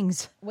good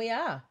things. We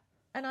are.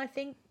 And I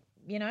think,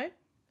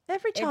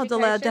 every child's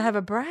allowed to have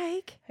a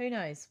break. Who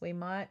knows? We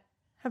might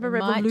have a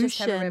revolution. revolution. Might just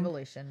have a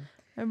revolution.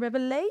 A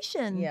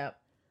revelation. Yep.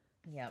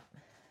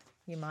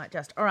 You might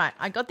just. All right.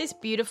 I got this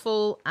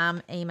beautiful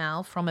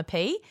email from a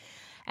P,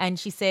 and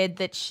she said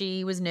that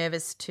she was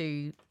nervous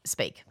to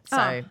speak.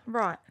 So,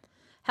 right.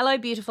 Hello,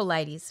 beautiful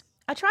ladies.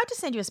 I tried to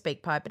send you a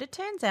speak pipe, but it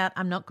turns out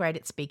I'm not great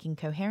at speaking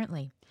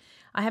coherently.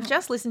 I have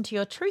just listened to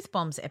your Truth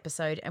Bombs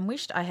episode and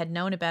wished I had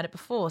known about it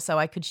before so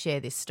I could share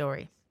this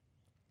story.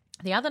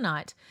 The other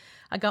night,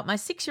 I got my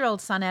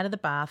 6-year-old son out of the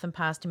bath and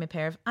passed him a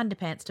pair of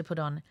underpants to put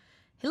on.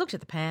 He looked at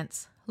the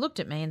pants, looked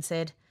at me and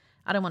said,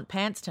 I don't want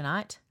pants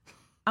tonight.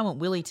 I want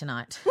Willie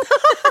tonight.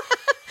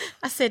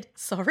 I said,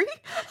 sorry?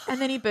 And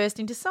then he burst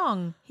into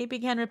song. He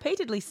began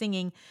repeatedly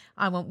singing,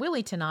 I want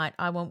Willie tonight,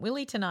 I want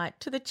Willie tonight,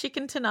 to the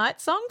Chicken Tonight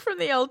song from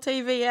the old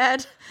TV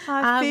ad.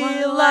 I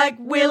feel like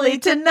Willie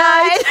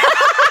tonight.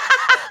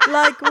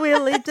 Like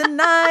Willie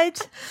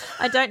tonight.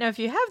 I don't know if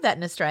you have that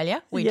in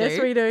Australia. We do.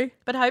 Yes, we do.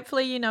 But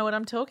hopefully you know what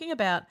I'm talking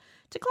about.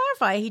 To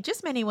clarify, he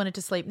just meant he wanted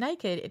to sleep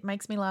naked. It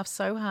makes me laugh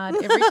so hard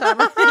every time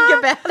I think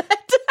about it.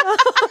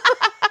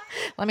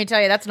 Let me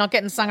tell you, that's not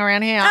getting sung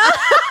around here.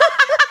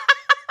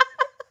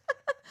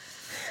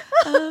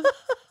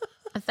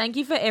 Thank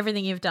you for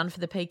everything you've done for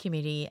the P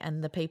community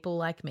and the people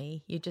like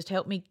me. You just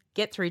helped me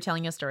get through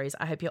telling your stories.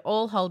 I hope you're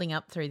all holding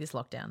up through this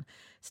lockdown.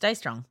 Stay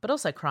strong, but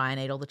also cry and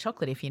eat all the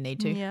chocolate if you need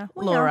to. Yeah,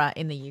 Laura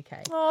in the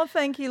UK. Oh,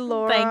 thank you,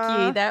 Laura. Thank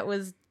you. That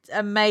was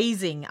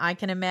amazing. I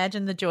can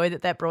imagine the joy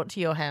that brought to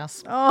your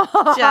house.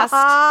 Oh.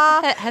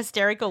 Just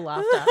hysterical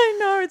laughter. I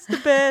know, it's the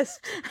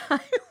best.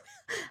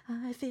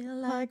 I feel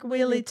like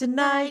Willie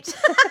tonight.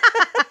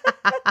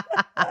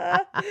 As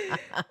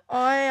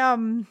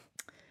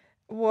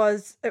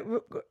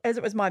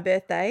it was my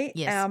birthday.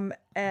 Yes.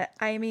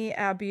 Amy,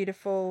 our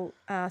beautiful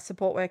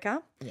support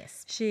worker.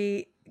 Yes.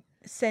 She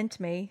sent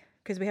me,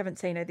 because we haven't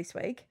seen her this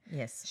week.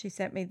 Yes. She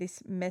sent me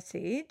this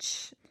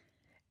message,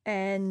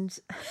 and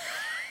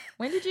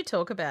when did you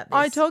talk about this?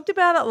 I talked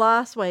about it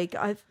last week.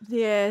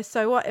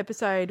 So what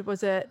episode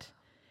was it?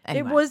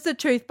 Anyway. It was the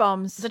Truth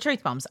Bombs. The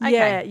Truth Bombs.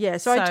 Okay. Yeah.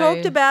 So I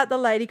talked about the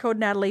lady called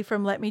Natalie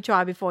from Let Me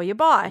Try Before You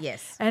Buy.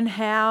 Yes. And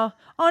how,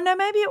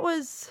 maybe it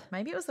was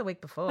the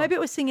week before. Maybe it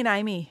was Singing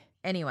Amy.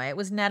 Anyway, it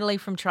was Natalie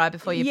from Try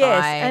Before You Buy.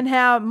 Yes, and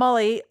how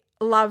Molly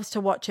loves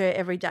to watch her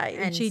every day.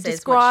 And she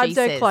describes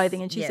her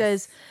clothing, and she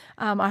says,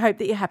 I hope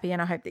that you're happy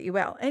and I hope that you're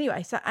well.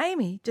 Anyway, so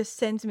Amy just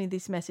sends me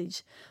this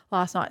message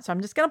last night. So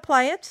I'm just going to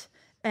play it.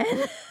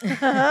 And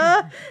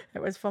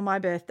it was for my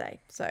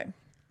birthday. So it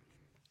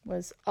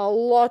was a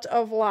lot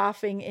of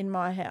laughing in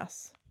my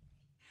house.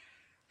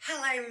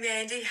 Hello,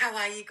 Mandy. How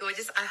are you,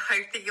 gorgeous? I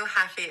hope that you're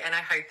happy and I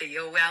hope that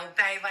you're well.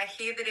 Babe, I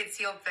hear that it's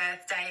your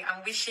birthday.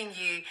 I'm wishing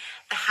you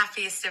the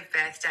happiest of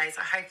birthdays.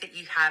 I hope that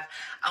you have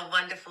a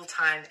wonderful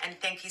time and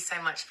thank you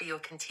so much for your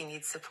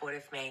continued support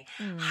of me.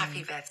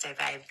 Happy birthday,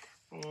 babe.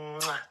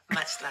 Mwah.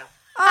 Much love.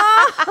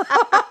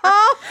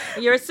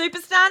 You're a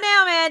superstar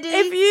now, Mandy.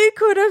 If you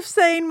could have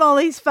seen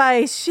Molly's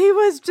face, she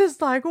was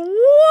just like,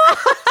 what?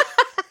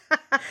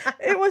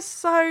 It was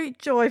so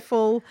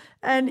joyful.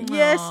 And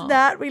yes,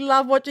 Nat, we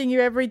love watching you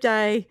every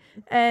day.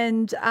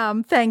 And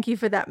thank you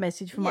for that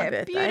message for my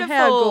birthday. Beautiful.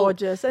 How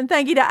gorgeous. And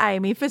thank you to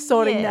Amy for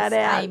sorting that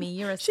out. Amy,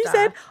 you're a She star.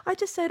 said, I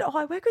just said,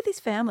 I work with this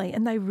family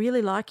and they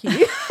really like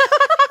you.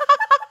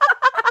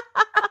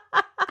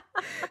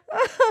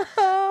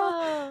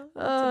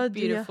 It's a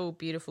beautiful,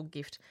 beautiful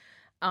gift.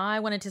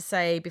 I wanted to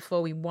say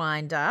before we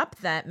wind up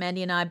that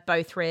Mandy and I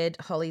both read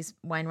Holly's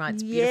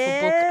Wainwright's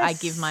beautiful book, I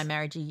Give My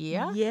Marriage a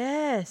Year.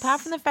 Yes.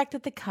 Apart from the fact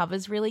that the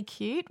cover's really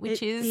cute,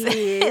 which It is is.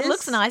 it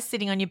looks nice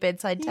sitting on your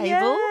bedside table.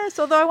 Yes,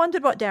 although I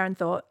wondered what Darren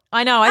thought.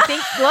 I know. I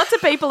think lots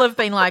of people have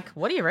been like,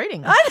 what are you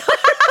reading?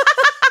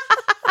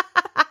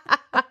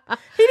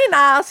 He didn't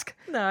ask.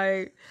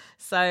 No.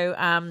 So,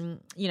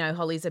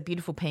 Holly's a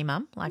beautiful P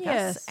mum like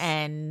Yes. us.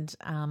 And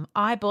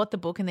I bought the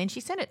book and then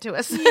she sent it to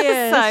us.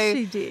 Yes, so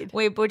she did.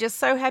 We're just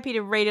so happy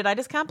to read it. I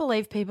just can't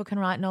believe people can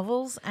write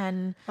novels.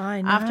 And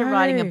I know. after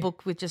writing a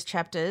book with just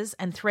chapters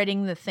and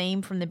threading the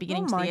theme from the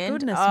beginning to the end.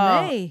 Goodness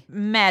me.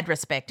 Mad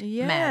respect.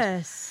 Yes.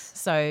 Mad.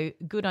 So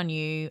good on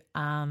you.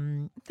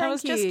 That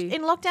was just you.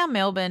 in lockdown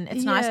Melbourne.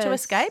 It's nice to Yes,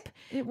 escape.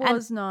 It And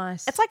was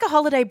nice. It's like a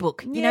holiday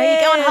book. You know,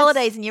 you go on Yes.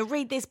 holidays and you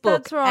read this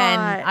book. That's right.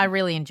 And I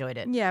really enjoyed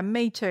it. Yeah,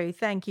 me too.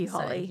 Thank you, So,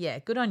 Holly. yeah,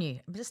 good on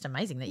you. Just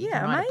amazing that you Yeah,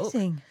 can write a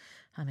amazing. book.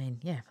 I mean,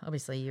 yeah,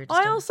 obviously you're just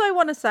I also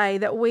want to say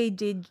that we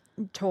did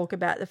talk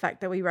about the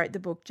fact that we wrote the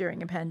book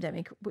during a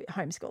pandemic,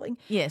 homeschooling.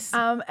 Yes.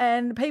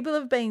 And people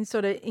have been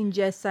sort of in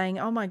jest saying,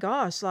 oh, my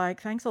gosh,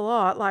 like, thanks a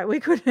lot. Like,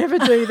 we could never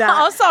do that.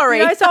 Oh, sorry.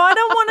 You know, so I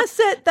don't want to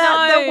set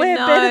that we're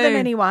better than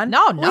anyone.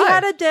 No. We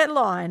had a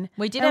deadline.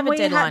 We did have a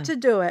deadline. And we had to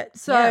do it.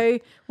 So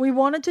we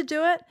wanted to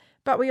do it,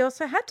 but we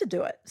also had to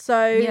do it. So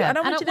I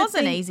don't want you to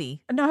wasn't think,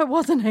 easy. No, it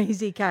wasn't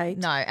easy, Kate.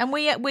 No, and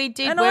we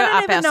did. And we're I don't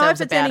up even know ourselves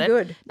if it's about any it.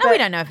 good, No, we but,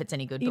 don't know if it's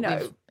any good, you but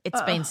know,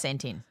 it's been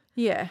sent in.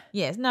 Yeah.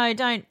 Yes. No,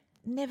 don't.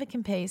 Never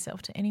compare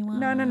yourself to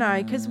anyone.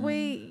 No, because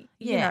we,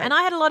 you know. And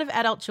I had a lot of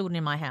adult children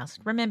in my house.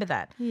 Remember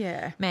that?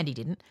 Yeah. Mandy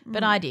didn't,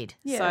 but I did.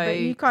 Yeah, so, but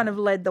you kind of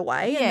led the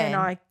way and then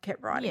I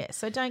kept writing. Yeah,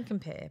 so don't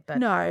compare. But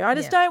no, I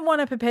just don't want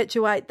to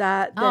perpetuate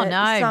that Oh,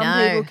 no, some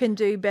no. people can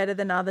do better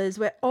than others.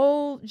 We're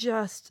all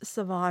just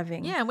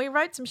surviving. Yeah, and we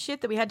wrote some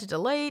shit that we had to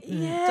delete.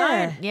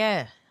 And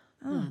Yeah.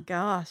 Oh,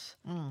 gosh.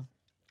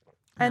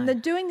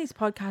 And doing this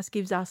podcast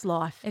gives us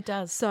life. It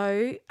does.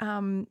 So,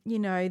 you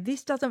know,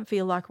 this doesn't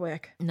feel like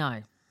work.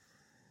 No.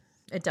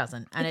 It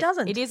doesn't. And It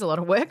doesn't. It is a lot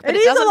of work, but It it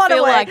is doesn't a lot feel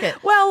of work. like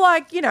it. Well,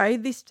 like, you know,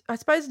 this, I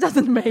suppose it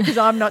doesn't to me because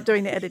I'm not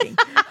doing the editing.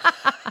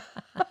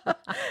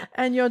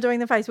 And you're doing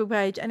the Facebook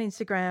page and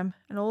Instagram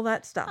and all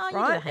that stuff, Oh, you do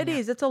right? the It hangout.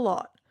 is. It's a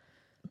lot.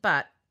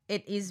 But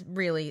it is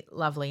really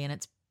lovely and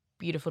it's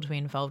beautiful to be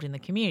involved in the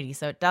community,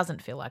 so it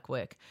doesn't feel like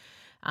work.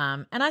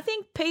 And I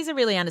think P's are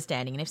really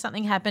understanding. And if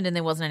something happened and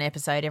there wasn't an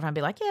episode, everyone would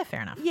be like, yeah,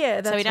 fair enough. Yeah,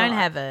 that's So we don't right.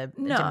 have a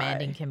No.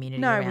 demanding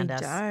community No, around we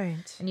us.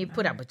 don't. And you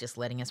put up with just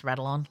letting us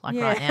rattle on like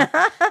Yeah.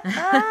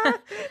 right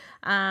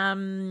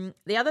now.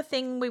 The other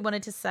thing we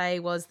wanted to say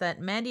was that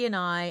Mandy and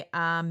I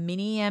are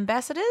mini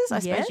ambassadors, I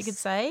suppose Yes. you could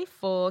say,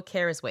 for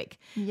Carers Week,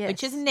 Yes.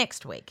 which is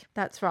next week.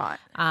 That's right.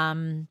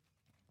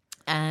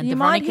 And You the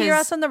might hear Veronicas-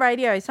 us on the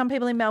radio. Some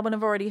people in Melbourne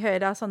have already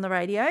heard us on the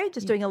radio,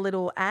 just doing a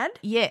little ad.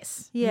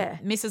 Yes. Yeah.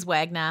 Mrs.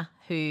 Wagner,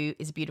 who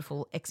is a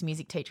beautiful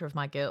ex-music teacher of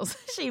my girls,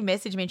 she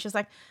messaged me and she was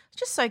like, I was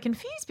just so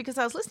confused because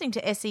I was listening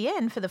to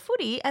SEN for the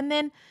footy and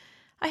then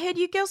I heard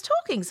you girls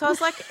talking. So I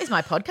was like, is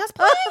my podcast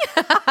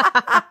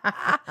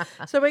playing?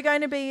 So we're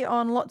going to be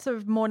on lots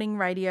of morning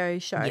radio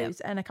shows Yep.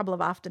 and a couple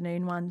of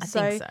afternoon ones.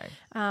 I think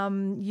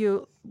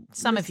so.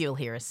 Some of you will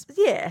hear us.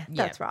 Yeah,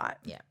 that's right.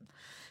 Yeah.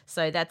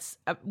 So that's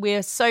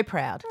we're so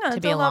proud No, to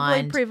it's be a lovely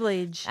aligned.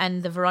 privilege.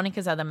 And the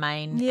Veronicas are the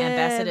main Yeah,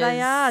 ambassadors.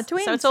 they are.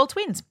 Twins. So it's all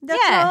twins.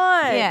 That's yeah.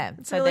 right. Yeah.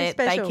 It's so really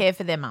they special. care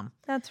for their mum.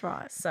 That's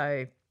right.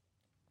 So,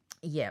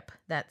 yep,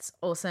 that's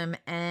awesome.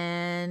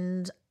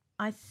 And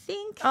I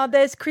think. Oh,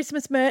 there's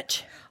Christmas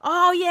merch.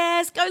 Oh,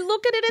 yes. Go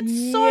look at it. It's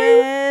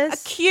Yes.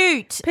 so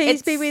cute.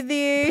 Peace be with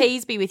you.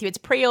 Peace be with you. It's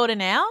pre-order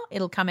now.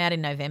 It'll come out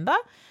in November,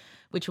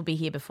 which will be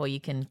here before you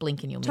can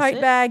blink and you'll miss Tote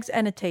it. bags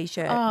and a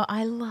T-shirt. Oh,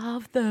 I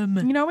love them.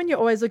 You know when you're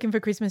always looking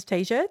for Christmas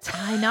T-shirts?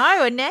 I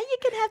know, and now you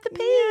can have the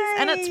peas.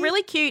 And it's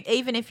really cute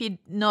even if you're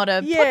not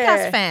a Yeah.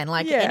 podcast fan.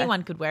 Like Yeah.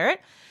 anyone could wear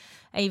it.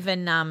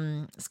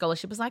 Even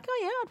Scholarship was like, oh,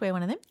 yeah, I'd wear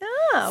one of them.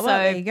 Ah, well,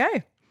 there you go.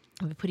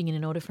 We'll be putting in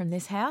an order from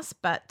this house.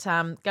 But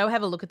go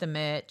have a look at the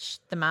merch.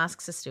 The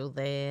masks are still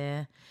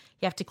there.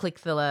 You have to click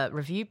the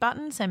review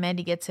button so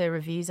Mandy gets her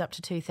reviews up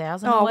to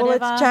 2,000 or Oh, well,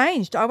 whatever. it's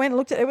changed. I went and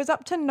looked at it. It was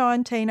up to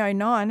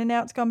 1909 and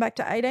now it's gone back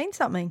to 18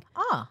 something.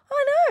 Oh.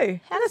 I know. How And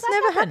does it's that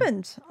never happen?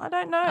 happened. I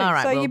don't know. All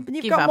right, so well, you've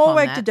give got up more on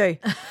work that. to do.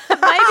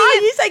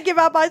 Maybe you say give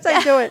up, I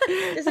say do it.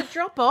 Does it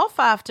drop off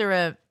after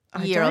a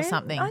I year or don't-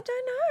 something? I don't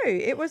know.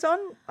 It was on,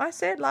 I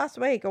said last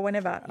week or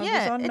whenever. It Yeah,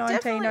 was on it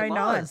definitely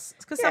 1909. was.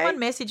 Because someone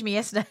messaged me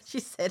yesterday. She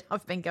said,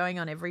 I've been going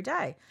on every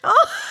day.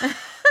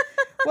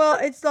 Well,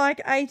 it's like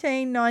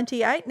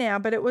 1898 now,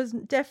 but it was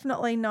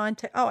definitely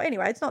 19. Oh,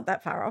 anyway, it's not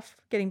that far off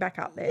getting back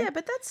up there. Yeah,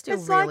 but that's still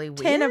it's really like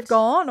 10 weird. have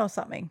gone or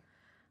something.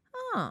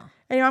 Oh.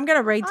 Anyway, I'm going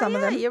to read some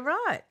of them. You're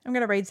right. I'm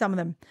going to read some of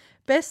them.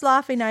 Best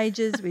laugh in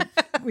ages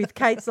with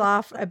Kate's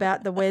laugh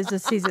about the where's the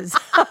scissors.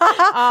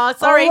 Oh,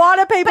 sorry. A lot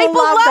of people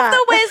love that.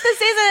 the where's the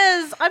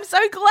scissors. I'm so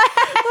glad.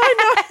 I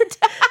know.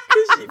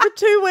 Because for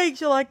 2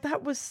 weeks you're like,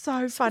 that was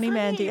so funny,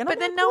 Mandy. And but I'm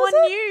then like, no was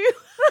one it? knew.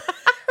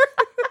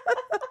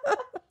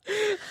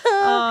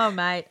 Oh,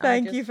 mate.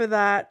 Thank you for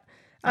that.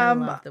 I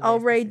love the I'll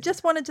Where's the read.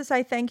 Just wanted to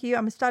say thank you.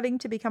 I'm studying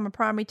to become a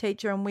primary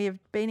teacher and we have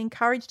been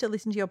encouraged to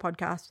listen to your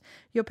podcast.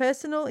 Your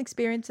personal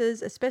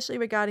experiences, especially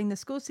regarding the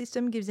school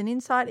system, gives an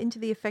insight into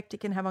the effect it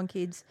can have on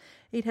kids.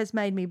 It has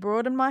made me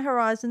broaden my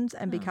horizons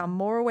and become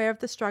more aware of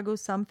the struggles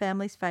some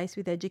families face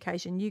with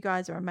education. You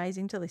guys are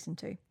amazing to listen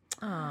to.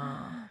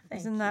 Oh,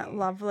 Isn't that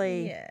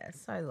lovely? Yeah,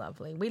 so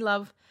lovely. We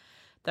love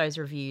those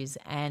reviews,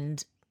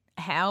 and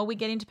how we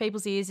get into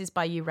people's ears is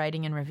by you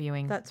rating and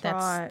reviewing. That's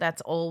right.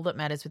 That's all that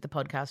matters with the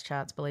podcast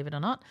charts, believe it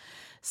or not.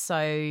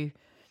 So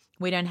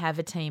we don't have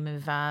a team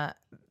of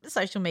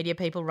social media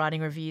people writing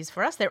reviews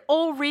for us. They're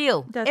all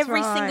real. That's Every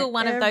right. single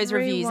one of those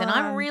reviews, and I'm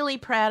Everyone. really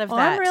proud of that.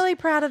 I'm really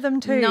proud of them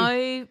too.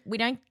 No, we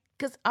don't.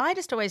 Because I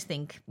just always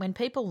think when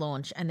people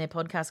launch and their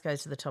podcast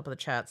goes to the top of the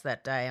charts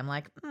that day, I'm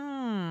like,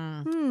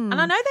 And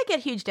I know they get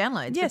huge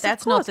downloads, Yes, but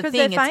that's of course, not the 'cause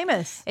thing. they're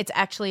famous. It's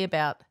actually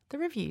about The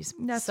reviews.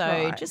 That's so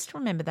right. just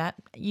remember that.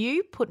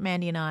 You put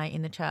Mandy and I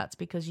in the charts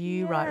because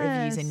you write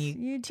reviews and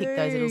you tick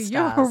those little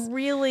stars.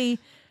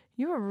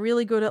 You are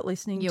really good at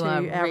listening to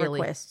our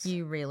requests.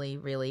 You really,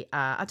 really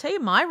are. I'll tell you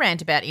my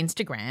rant about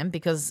Instagram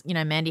because,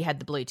 Mandy had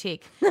the blue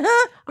tick.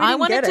 I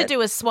wanted to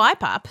do a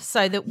swipe up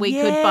so that we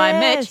could buy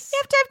merch. You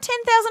have to have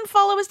 10,000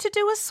 followers to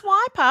do a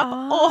swipe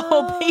up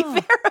or be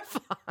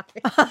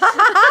verified.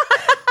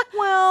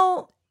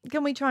 Well,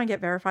 can we try and get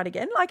verified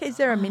again? Like, is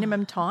there a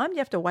minimum time? You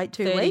have to wait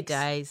 2 weeks? 30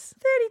 days.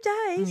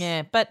 30 days?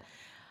 Yeah, but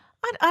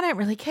I don't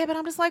really care, but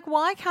I'm just like,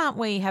 why can't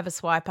we have a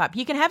swipe up?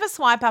 You can have a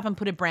swipe up and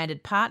put a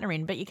branded partner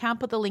in, but you can't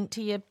put the link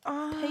to your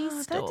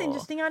P-store. That's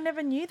interesting. I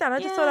never knew that. I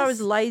just thought I was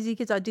lazy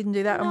because I didn't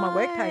do that on my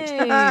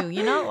webpage. No,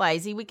 you're not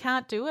lazy. We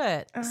can't do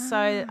it. So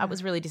I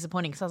was really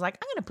disappointing because I was like,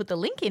 I'm going to put the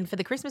link in for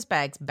the Christmas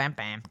bags. Bam,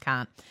 bam,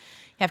 can't.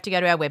 You have to go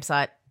to our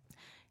website.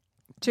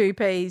 2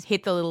 Ps.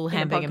 Hit the little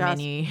hamburger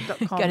menu.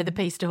 Go to the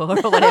P-store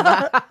or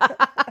whatever.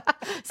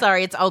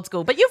 Sorry, it's old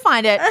school, but you'll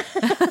find it.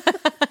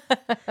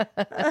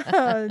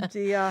 Oh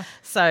dear.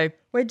 So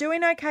we're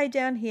doing okay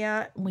down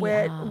here.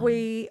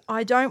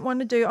 I don't want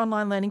to do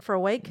online learning for a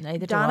week.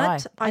 Neither do I.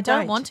 I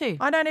don't want to.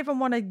 I don't even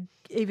want to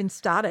even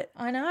start it.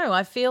 I know.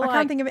 I feel like I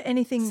can't think of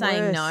anything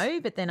saying worse. no,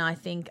 but then I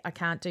think I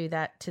can't do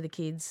that to the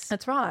kids.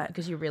 That's right.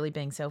 Because you're really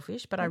being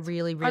selfish, but I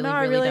really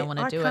don't want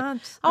to do it.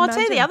 Can't I'll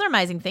tell you the other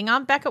amazing thing.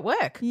 I'm back at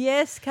work.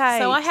 Yes, Kate.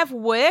 So I have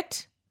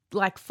worked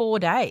like 4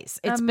 days.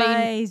 It's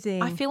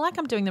amazing. I feel like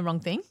I'm doing the wrong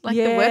thing. Like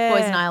the work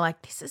boys and I are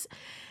like, this is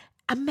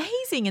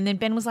amazing. And then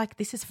Ben was like,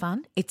 this is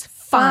fun. It's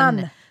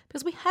fun.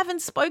 Because we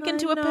haven't spoken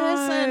to a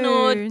person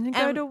or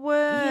go to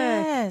work.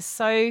 Yeah.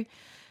 So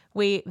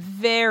we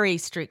very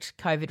strict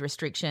COVID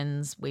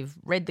restrictions. We've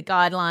read the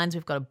guidelines.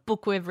 We've got a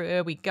book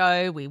wherever we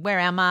go. We wear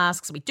our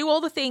masks. We do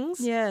all the things.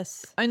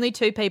 Yes. Only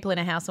 2 people in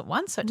a house at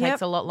once, so it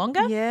takes a lot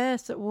longer.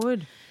 Yes, it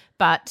would.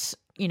 But,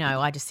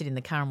 I just sit in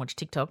the car and watch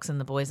TikToks and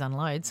the boys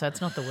unload, so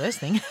it's not the worst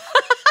thing.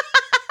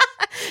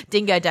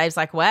 Dingo Dave's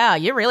like, wow,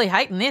 you're really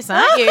hating this,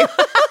 aren't you?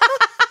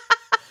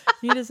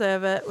 You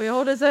deserve it. We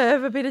all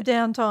deserve a bit of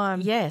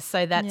downtime. Yeah,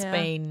 so that's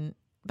been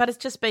 – but it's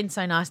just been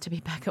so nice to be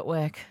back at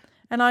work.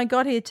 And I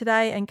got here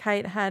today and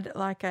Kate had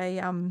like a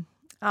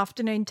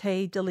afternoon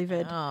tea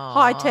delivered.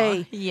 High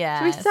tea. Yeah.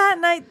 So we sat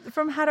and ate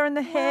from Hatter and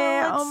the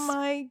Hare. Oh,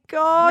 my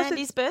gosh.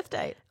 Mandy's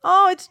birthday.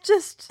 Oh, it's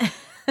just –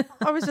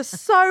 I was just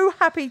so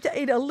happy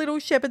to eat a little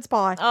shepherd's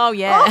pie. Oh,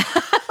 yeah.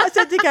 I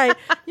said to Kate,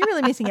 you're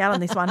really missing out on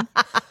this one.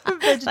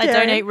 I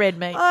don't eat red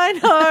meat. I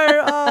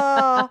know.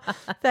 Oh,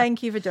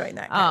 thank you for doing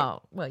that, Kate.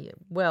 Oh, well, yeah.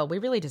 Well, we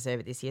really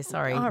deserve it this year.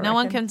 Sorry. No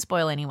one can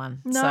spoil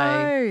anyone. No,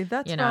 so,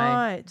 that's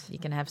right. You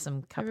can have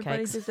some cupcakes.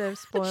 Everybody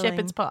deserves spoiling.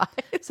 Shepherd's pie.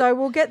 So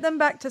we'll get them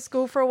back to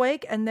school for a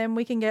week and then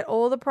we can get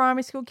all the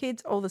primary school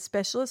kids, all the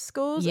specialist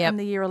schools and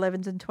the year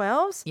 11s and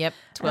 12s. Yep,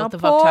 12th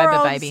of October,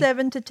 October, baby.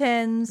 7 to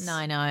 10s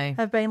I know.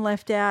 have been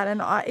left out.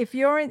 And if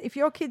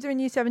your kids are in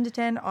year 7 to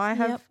 10, I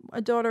have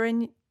a daughter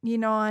in year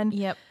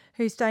 9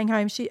 who's staying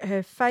home.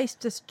 Her face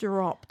just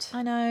dropped.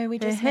 I know. We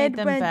just her head need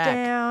them went back.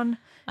 down.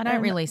 I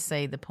don't really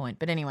see the point.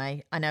 But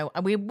anyway, I know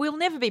we'll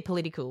never be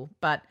political,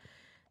 but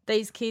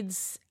these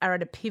kids are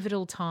at a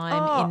pivotal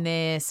time in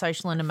their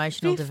social and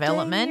emotional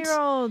development.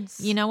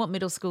 15-year-olds. You know what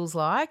middle school's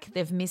like?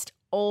 They've missed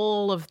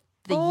all of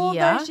the all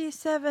year. those year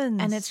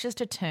 7s. And it's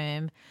just a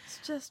term.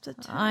 It's just a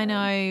term. I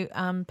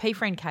know. P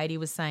friend Katie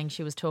was saying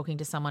she was talking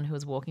to someone who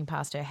was walking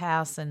past her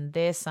house and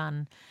their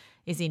son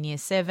is in year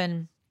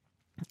 7.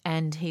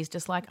 And he's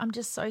just like, I'm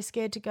just so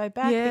scared to go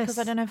back because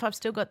I don't know if I've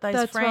still got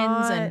those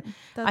friends. Right.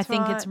 And I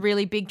think it's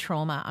really big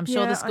trauma. I'm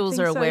sure the schools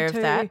I are think aware so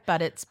of that, too.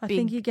 but it's big. I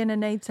think you're going to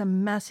need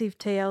some massive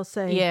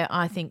TLC. Yeah,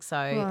 I think so.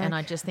 And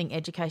I just think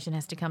education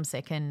has to come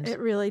second. It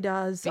really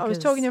does. I was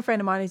talking to a friend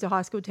of mine who's a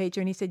high school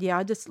teacher and he said,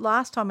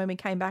 last time when we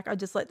came back, I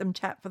just let them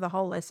chat for the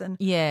whole lesson.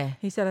 Yeah.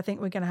 He said, I think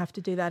we're going to have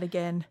to do that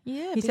again.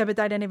 Yeah. He said, but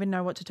they don't even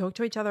know what to talk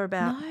to each other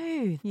about.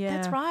 No,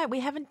 that's right.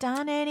 We haven't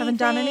done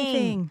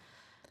anything.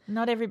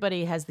 Not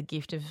everybody has the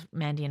gift of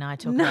Mandy and I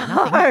talking about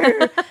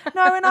nothing.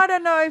 No, and I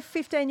don't know if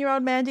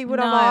 15-year-old Mandy would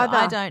have either.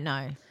 I don't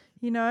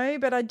know.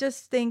 But I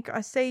just think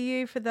I see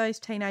you for those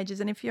teenagers.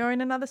 And if you're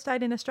in another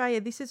state in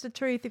Australia, this is the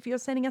truth. If you're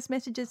sending us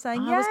messages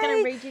saying, I was going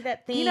to read you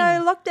that thing.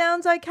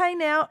 Lockdown's okay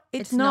now.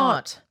 It's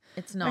not.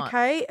 It's not.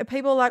 Okay?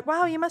 People are like,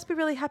 wow, you must be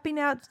really happy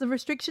now. The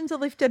restrictions are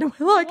lifted. And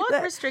we're like,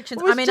 what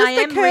restrictions? I mean, I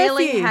am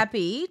really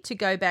happy to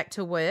go back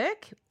to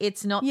work.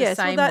 It's not the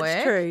same work.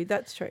 That's true.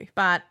 That's true.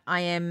 But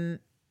I am...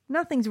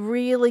 Nothing's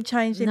really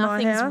changed in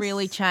my house. Nothing's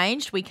really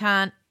changed. We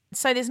can't...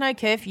 So there's no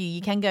curfew. You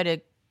can go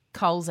to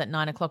Coles at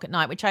 9 o'clock at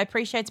night, which I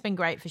appreciate. It's been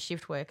great for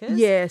shift workers.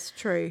 Yes,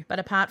 true. But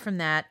apart from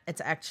that, it's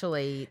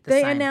actually the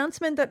same. same.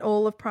 Announcement that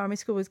all of primary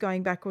school was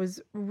going back was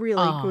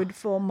really good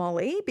for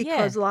Molly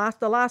because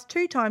the last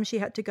 2 times she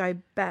had to go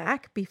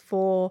back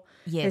before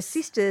her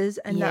sisters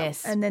and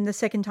and then the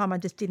second time I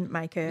just didn't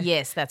make her.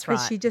 Yes, that's right.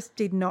 Because she just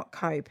did not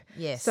cope.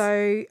 Yes.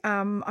 So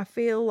I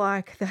feel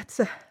like that's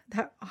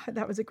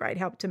that was a great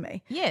help to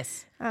me.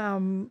 Yes.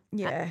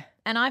 Yeah.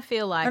 And I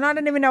feel like... And I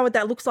don't even know what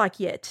that looks like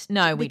yet.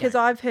 No, we Because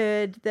don't. I've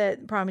heard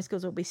that primary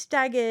schools will be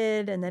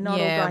staggered and they're not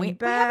all going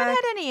back. We haven't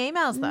had any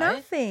emails, though.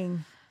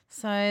 Nothing.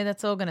 So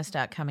that's all going to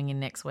start coming in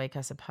next week,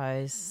 I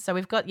suppose. So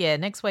we've got,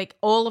 next week,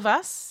 all of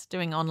us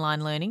doing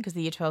online learning because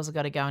the Year 12s have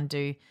got to go and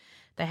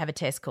they have a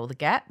test called the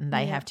GAT and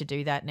they have to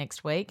do that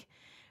next week.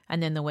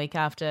 And then the week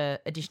after,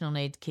 additional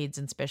needs kids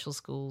and special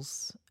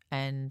schools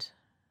and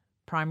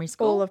primary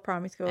school. All of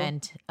primary school.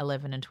 And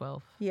 11 and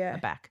 12 are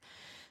back.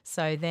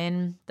 So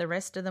then the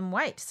rest of them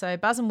wait. So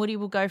Buzz and Woody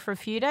will go for a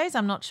few days.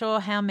 I'm not sure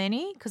how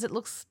many because it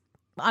looks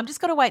 – I'm just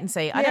got to wait and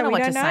see. I don't know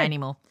what to say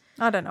anymore.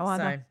 I don't know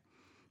either. So,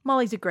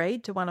 Molly's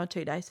agreed to 1 or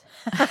 2 days.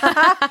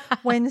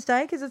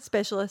 Wednesday because it's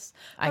specialists.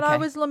 But I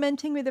was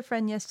lamenting with a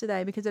friend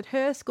yesterday because at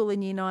her school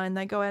in Year 9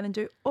 they go out and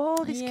do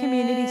all this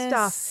community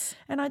stuff.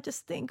 And I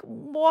just think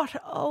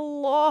what a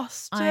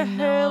loss to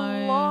her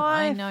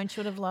life. I know, and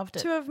she would have loved it.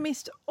 To have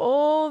missed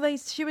all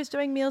these. She was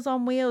doing Meals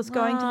on Wheels,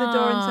 going to the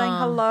door and saying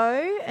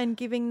hello and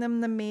giving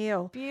them the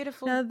meal.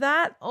 Beautiful. Now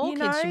that, all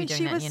kids should be doing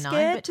she that was in Year 9,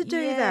 scared to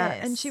do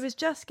that and she was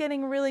just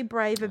getting really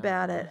brave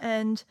about it.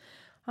 And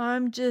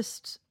I'm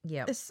just,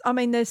 I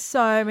mean, there's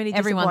so many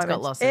Everyone's got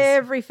disappointments. losses.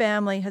 Every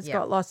family has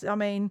got losses. I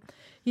mean,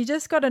 you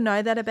just got to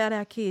know that about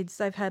our kids.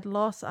 They've had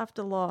loss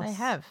after loss. They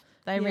have.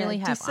 They really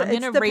have. I'm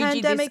going to It's the read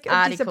you this pandemic of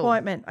article.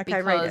 disappointment.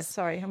 Okay, read it. because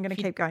Sorry, I'm going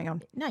to keep going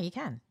on. No, you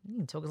can. You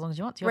can talk as long as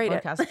you want. It's your Read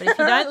it. podcast. But if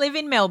you don't live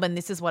in Melbourne,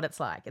 this is what it's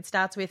like. It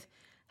starts with,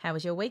 how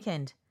was your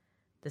weekend?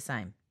 The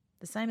same.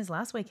 The same as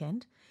last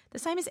weekend. The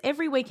same as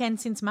every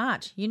weekend since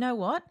March. You know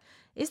what?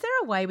 Is there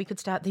a way we could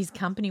start these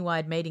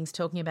company-wide meetings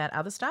talking about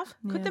other stuff?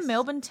 Could the Yes.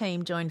 Melbourne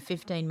team join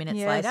 15 minutes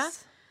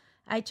Yes.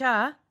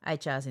 later?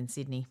 HR's in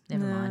Sydney.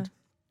 Never No. mind.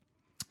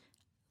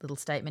 Little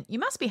statement. You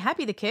must be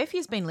happy the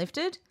curfew's been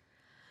lifted.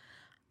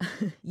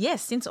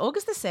 Yes, since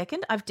August the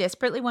 2nd, I've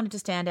desperately wanted to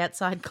stand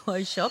outside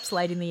closed shops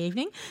late in the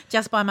evening,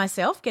 just by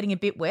myself, getting a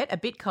bit wet, a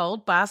bit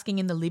cold, basking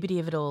in the liberty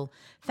of it all.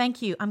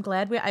 Thank you. I'm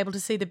glad we're able to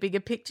see the bigger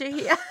picture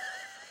here.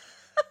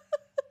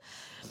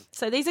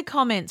 So these are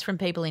comments from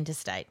people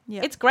interstate.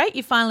 Yep. It's great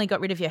you finally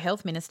got rid of your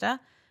health minister.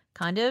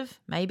 Kind of,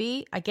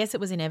 maybe. I guess it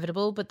was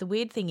inevitable. But the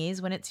weird thing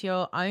is when it's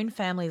your own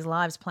family's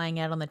lives playing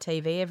out on the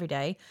TV every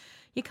day,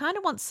 you kind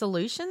of want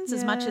solutions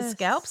as much as Yes.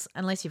 scalps,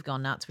 unless you've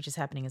gone nuts, which is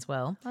happening as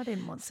well. I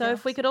didn't want So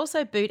if we could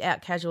also boot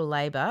out casual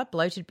labour,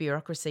 bloated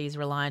bureaucracies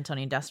reliant on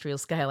industrial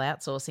scale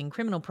outsourcing,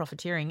 criminal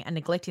profiteering and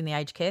neglecting the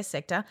aged care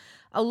sector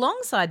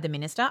alongside the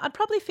minister, I'd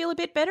probably feel a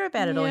bit better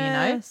about it all, you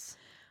know. Yes.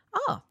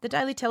 Oh, the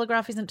Daily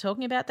Telegraph isn't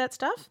talking about that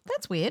stuff?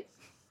 That's weird.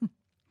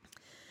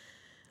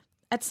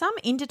 At some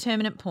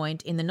indeterminate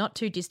point in the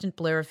not-too-distant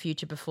blur of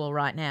future before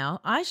right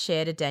now, I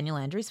shared a Daniel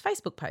Andrews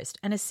Facebook post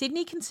and a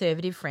Sydney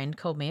Conservative friend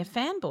called me a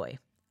fanboy.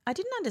 I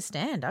didn't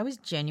understand. I was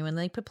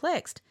genuinely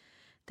perplexed.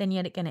 Then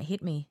yet again it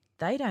hit me.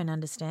 They don't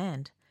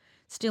understand.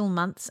 Still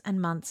months and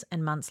months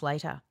and months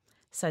later.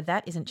 So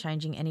that isn't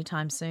changing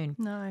anytime soon.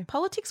 No.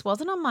 Politics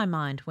wasn't on my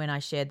mind when I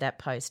shared that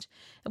post.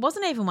 It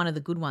wasn't even one of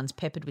the good ones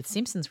peppered with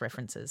Simpsons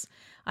references.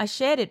 I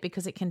shared it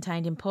because it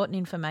contained important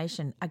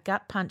information. A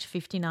gut punch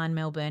 59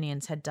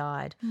 Melburnians had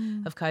died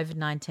of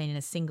COVID-19 in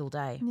a single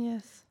day.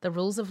 Yes. The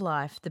rules of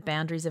life, the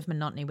boundaries of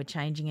monotony were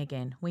changing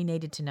again. We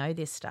needed to know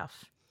this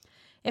stuff.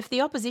 If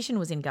the opposition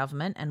was in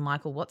government and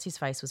Michael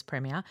What's-His-Face was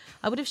Premier,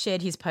 I would have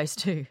shared his post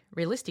too.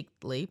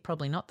 Realistically,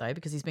 probably not though,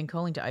 because he's been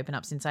calling to open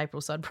up since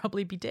April, so I'd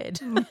probably be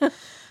dead.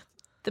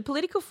 The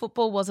political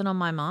football wasn't on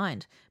my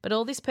mind, but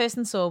all this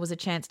person saw was a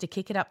chance to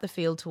kick it up the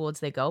field towards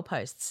their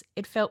goalposts.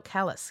 It felt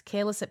callous,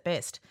 careless at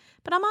best,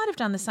 but I might have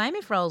done the same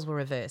if roles were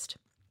reversed.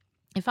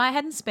 If I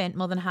hadn't spent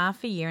more than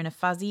half a year in a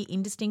fuzzy,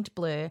 indistinct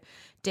blur,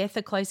 death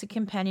a closer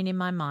companion in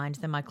my mind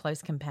than my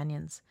close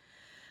companions.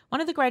 One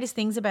of the greatest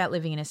things about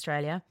living in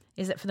Australia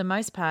is that for the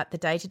most part, the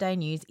day-to-day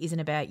news isn't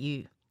about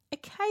you.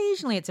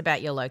 Occasionally it's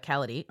about your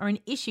locality or an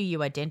issue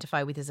you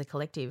identify with as a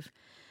collective,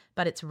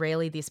 but it's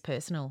rarely this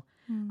personal.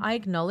 I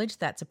acknowledge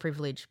that's a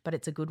privilege, but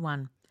it's a good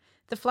one.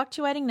 The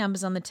fluctuating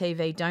numbers on the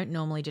TV don't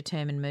normally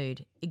determine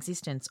mood,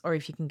 existence, or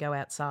if you can go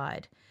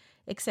outside.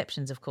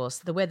 Exceptions, of course,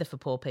 the weather for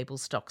poor people,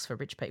 stocks for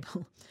rich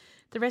people.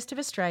 The rest of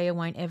Australia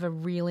won't ever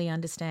really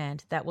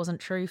understand. That wasn't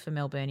true for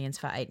Melburnians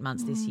for 8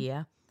 months this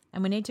year.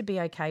 And we need to be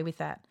okay with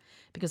that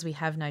because we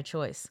have no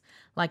choice.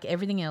 Like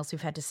everything else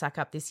we've had to suck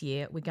up this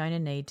year, we're going to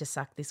need to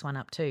suck this one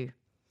up too.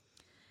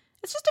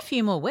 It's just a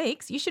few more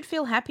weeks. You should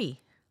feel happy.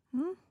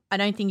 I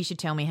don't think you should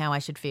tell me how I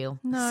should feel.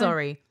 No.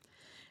 Sorry.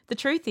 The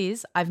truth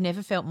is, I've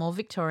never felt more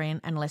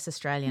Victorian and less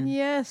Australian.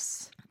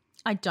 Yes.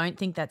 I don't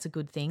think that's a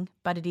good thing,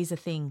 but it is a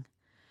thing.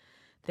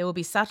 There will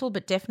be subtle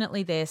but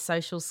definitely there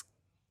social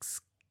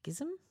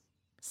schism?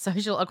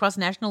 Social across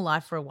national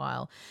life for a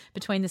while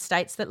between the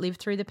states that lived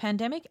through the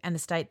pandemic and the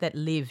state that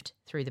lived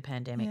through the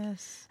pandemic.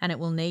 Yes. And it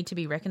will need to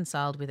be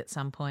reconciled with at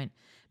some point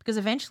because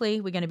eventually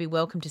we're going to be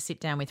welcome to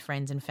sit down with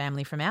friends and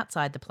family from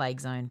outside the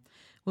plague zone.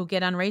 We'll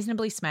get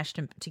unreasonably smashed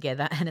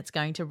together and it's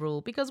going to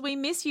rule because we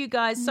miss you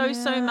guys so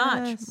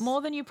much, Yes.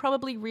 more than you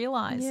probably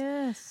realise.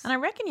 Yes. And I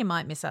reckon you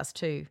might miss us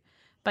too.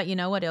 But you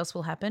know what else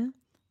will happen?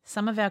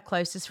 Some of our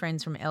closest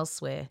friends from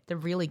elsewhere, the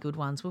really good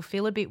ones, will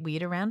feel a bit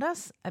weird around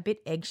us, a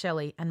bit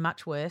eggshelly, and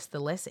much worse, the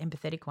less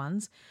empathetic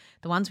ones,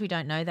 the ones we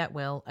don't know that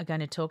well, are going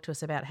to talk to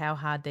us about how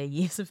hard their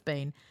years have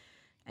been.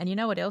 And you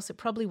know what else? It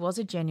probably was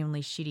a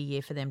genuinely shitty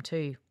year for them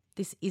too.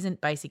 This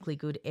isn't basically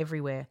good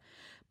everywhere.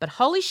 But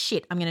holy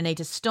shit, I'm going to need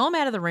to storm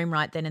out of the room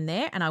right then and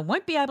there, and I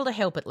won't be able to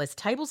help it lest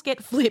tables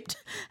get flipped.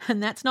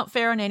 And that's not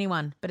fair on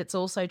anyone, but it's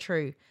also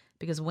true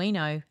because we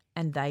know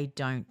and they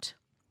don't.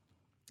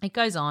 It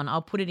goes on.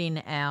 I'll put it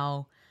in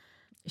our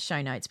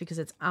show notes because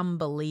it's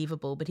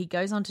unbelievable. But he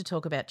goes on to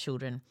talk about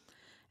children.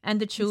 And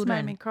the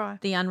children, made me cry.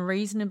 The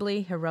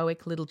unreasonably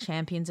heroic little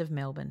champions of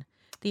Melbourne,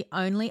 the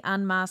only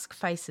unmasked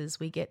faces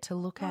we get to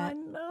look at. I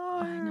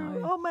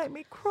know. Oh, make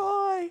me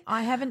cry.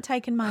 I haven't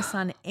taken my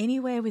son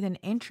anywhere with an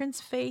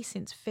entrance fee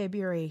since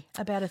February,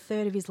 about a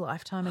third of his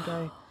lifetime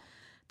ago.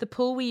 The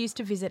pool we used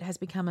to visit has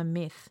become a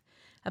myth,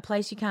 a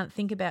place you can't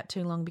think about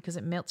too long because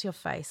it melts your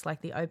face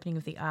like the opening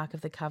of the Ark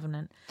of the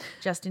Covenant.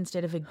 Just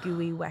instead of a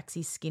gooey,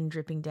 waxy skin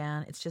dripping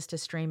down, it's just a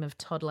stream of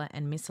toddler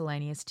and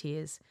miscellaneous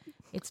tears.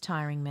 It's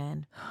tiring,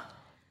 man.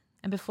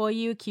 And before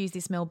you accuse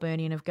this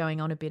Melburnian of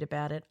going on a bit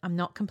about it, I'm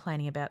not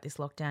complaining about this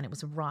lockdown. It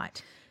was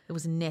right. It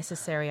was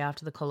necessary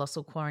after the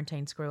colossal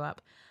quarantine screw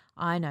up.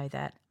 I know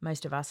that.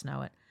 Most of us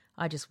know it.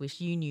 I just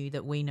wish you knew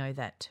that we know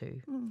that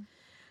too.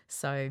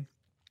 So,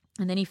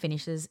 and then he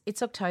finishes,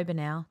 it's October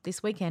now.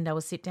 This weekend I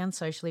will sit down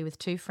socially with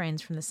 2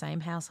 friends from the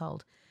same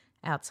household.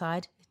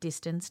 Outside,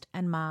 distanced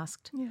and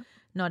masked. Yeah.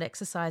 Not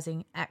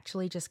exercising,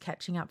 actually just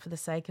catching up for the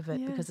sake of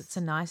it because it's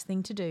a nice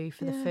thing to do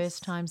for the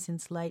first time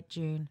since late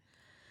June.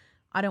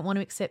 I don't want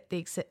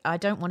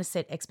to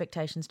set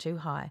expectations too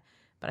high,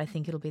 but I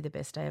think it'll be the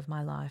best day of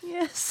my life.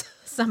 Yes.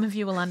 Some of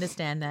you will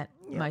understand that,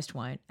 most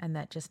won't, and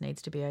that just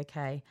needs to be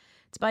okay.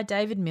 It's by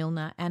David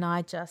Milner, and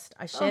I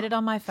shared it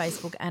on my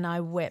Facebook and I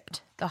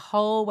wept the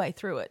whole way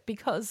through it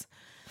because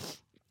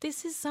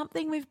this is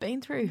something we've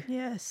been through.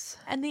 Yes.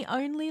 And the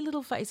only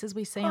little faces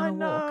we see on a walk.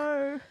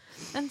 know.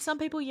 And some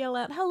people yell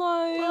out,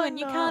 hello, and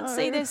you can't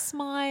see their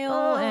smile.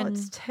 Oh, and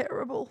it's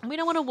terrible. We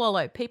don't want to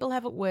wallow. People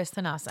have it worse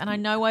than us, and I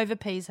know over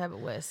P's have it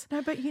worse.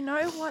 No, but you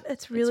know what?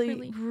 It's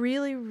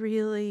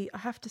really, I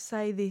have to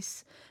say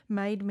this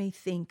made me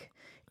think,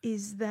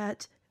 is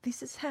that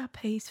this is how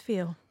P's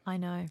feel. I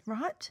know.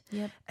 Right?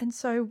 Yep. And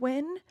so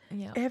when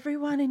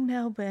everyone in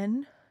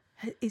Melbourne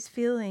is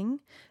feeling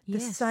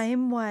the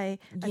same way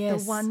at the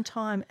one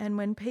time, and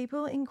when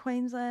people in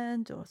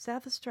Queensland or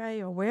South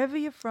Australia or wherever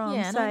you're from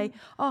say,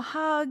 oh,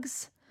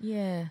 hugs.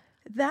 Yeah.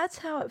 That's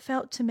how it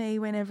felt to me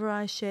whenever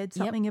I shared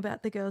something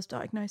about the girl's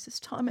diagnosis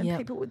time, and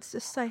people would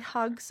just say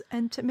hugs,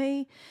 and to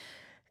me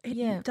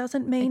it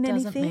doesn't mean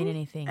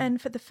anything. And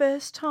for the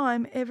first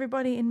time,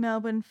 everybody in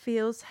Melbourne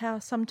feels how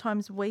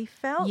sometimes we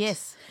felt.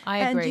 Yes, I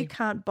agree. And you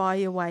can't buy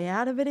your way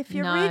out of it if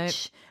you're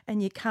rich,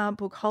 and you can't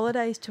book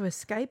holidays to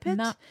escape it.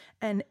 No.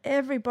 And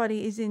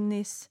everybody is in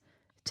this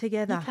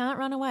together. You can't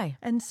run away.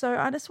 And so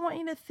I just want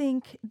you to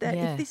think that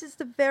if this is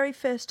the very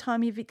first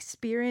time you've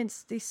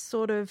experienced this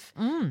sort of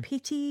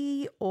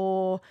pity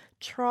or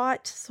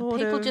trite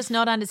sort People of... just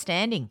not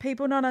understanding.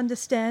 People not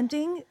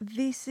understanding,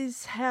 this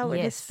is how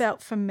it has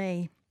felt for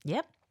me.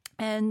 Yep.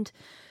 And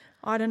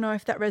I don't know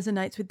if that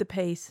resonates with the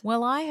piece.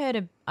 Well,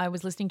 I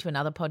was listening to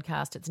another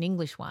podcast, it's an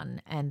English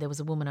one, and there was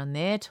a woman on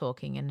there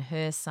talking, and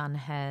her son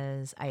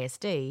has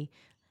ASD,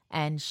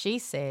 and she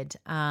said,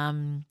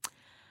 being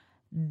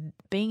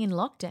in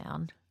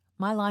lockdown,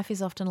 my life is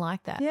often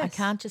like that. Yes. I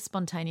can't just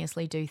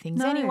spontaneously do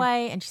things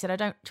anyway. And she said,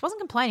 she wasn't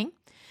complaining,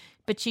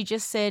 but she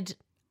just said,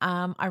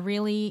 I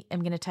really am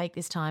going to take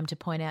this time to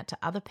point out to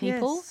other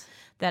people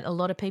that a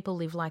lot of people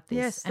live like this.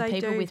 Yes, and they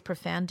people do. with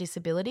profound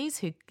disabilities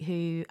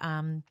who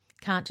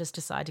can't just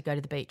decide to go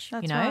to the beach,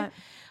 That's you know.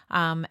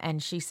 right.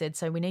 And she said,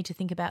 so we need to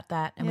think about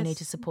that, and we need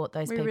to support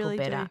those people really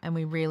better. do. And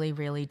we really,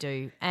 really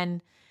do.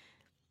 And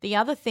the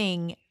other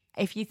thing,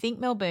 if you think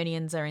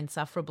Melburnians are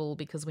insufferable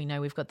because we know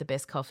we've got the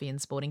best coffee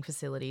and sporting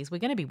facilities, we're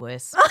going to be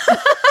worse.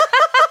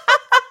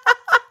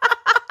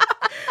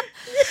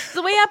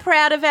 So we are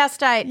proud of our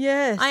state.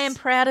 Yes. I am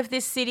proud of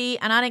this city,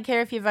 and I don't care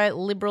if you vote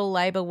Liberal,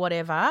 Labor,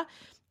 whatever.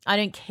 I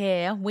don't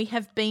care. We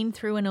have been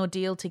through an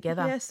ordeal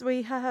together. Yes,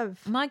 we have.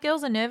 My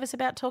girls are nervous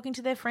about talking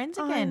to their friends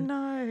again. I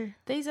know.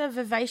 These are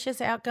vivacious,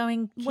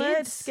 outgoing kids.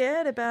 We're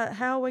scared about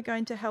how we're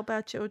going to help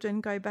our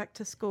children go back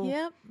to school.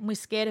 Yeah, we're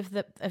scared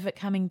of it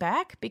coming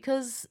back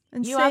because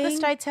And other seeing-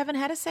 states haven't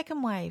had a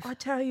second wave. I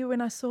tell you, when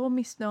I saw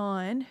Miss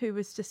Nine, who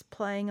was just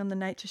playing on the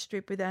nature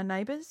strip with our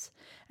neighbours,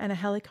 and a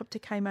helicopter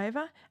came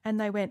over, and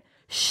they went,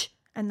 shh,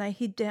 and they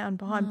hid down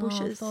behind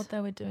bushes. I thought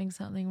they were doing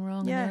something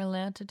wrong, Yeah. and they're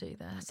allowed to do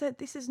that. I said,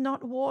 this is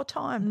not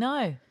wartime.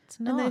 No, it's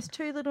not. And there's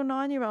 2 little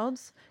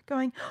 9-year-olds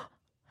going,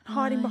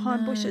 hiding I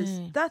behind bushes.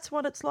 know. That's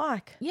what it's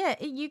like. Yeah,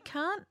 you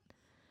can't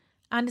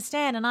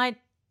understand. And maybe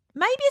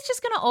it's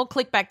just going to all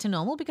click back to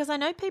normal because I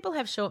know people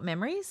have short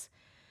memories.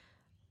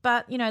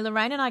 But, you know,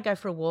 Lorraine and I go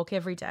for a walk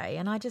every day,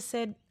 and I just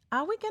said,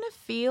 are we going to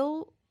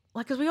feel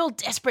like, because we're all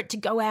desperate to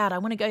go out. I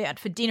want to go out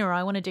for dinner.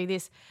 I want to do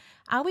this.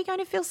 Are we going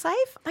to feel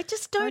safe? I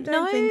just don't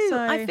know. think so.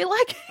 I feel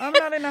like I'm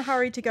not in a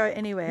hurry to go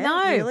anywhere.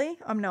 No. Really,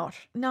 I'm not.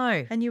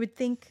 No. And you would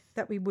think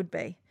that we would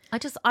be.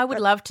 I would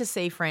love to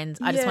see friends.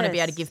 I just want to be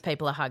able to give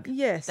people a hug.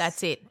 Yes.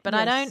 That's it. But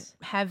I don't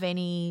have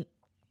any.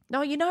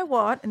 No, you know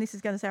what? And this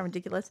is going to sound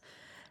ridiculous.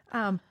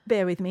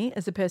 Bear with me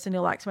as a person who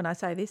likes when I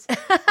say this.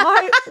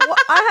 I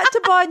had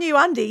to buy new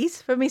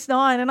undies for Miss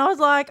Nine, and I was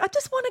like, I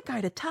just want to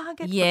go to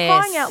Target for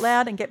crying out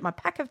loud and get my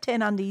pack of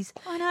 10 undies.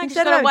 I know,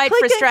 Instead just got to wait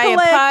for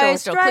Australia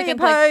Post or Click and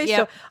Collect.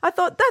 Yep. I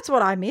thought that's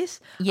what I miss.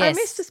 Yes.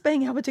 I miss just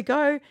being able to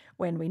go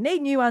when we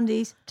need new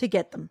undies to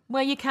get them.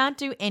 Well, you can't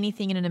do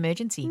anything in an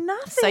emergency.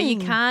 Nothing. So you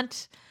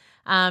can't,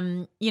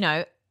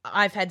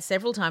 I've had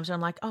several times where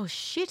I'm like, oh,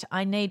 shit,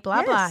 I need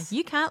blah, blah.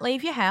 You can't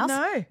leave your house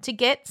to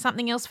get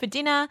something else for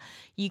dinner.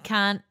 You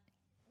can't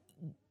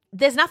 –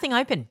 there's nothing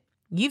open.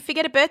 You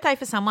forget a birthday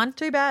for someone.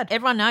 Too bad.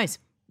 Everyone knows.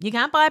 You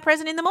can't buy a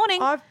present in the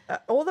morning.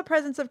 All the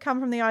presents have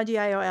come from the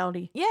IGA or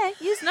Aldi. Yeah,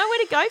 there's nowhere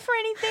to go for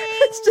anything.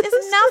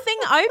 There's nothing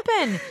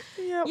open.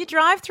 Yep. You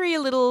drive through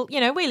your little,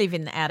 we live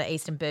in the outer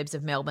eastern burbs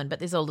of Melbourne, but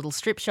there's all little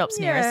strip shops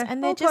near us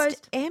and they're all just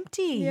closed.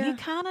 empty. Yeah. You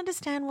can't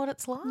understand what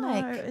it's like.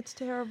 No, it's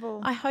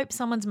terrible. I hope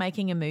someone's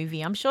making a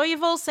movie. I'm sure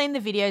you've all seen the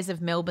videos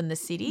of Melbourne, the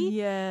city.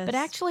 Yes. But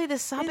actually the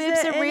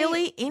suburbs are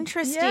really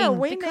interesting. Yeah,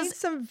 we because need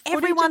some footage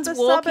everyone's of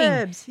the walking.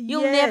 suburbs.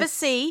 You'll Yes. never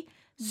see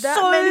That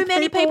so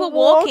many people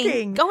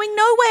walking, going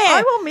nowhere.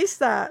 I will miss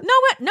that. No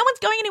one's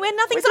going anywhere.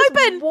 Nothing's We're just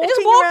open. They're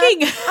just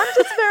walking. I'm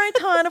just very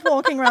tired of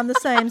walking around the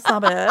same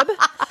suburb.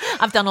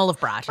 I've done all of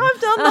Brighton.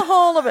 I've done the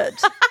whole of it.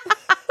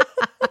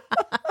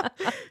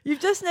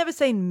 You've just never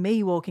seen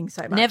me walking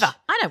so much. Never.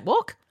 I don't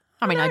walk.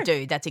 I mean, I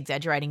do. That's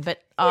exaggerating,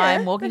 but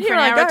I'm walking but for an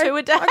here I hour or go. two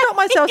a day. I got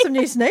myself some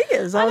new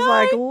sneakers. I was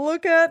like,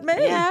 look at me.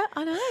 Yeah,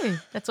 I know.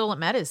 That's all that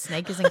matters,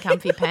 sneakers and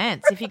comfy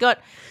pants. If you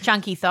got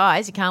chunky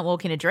thighs, you can't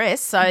walk in a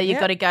dress, so you've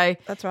got to go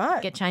That's right.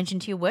 get changed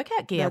into your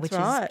workout gear, That's which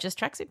right. is just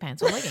tracksuit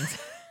pants or leggings.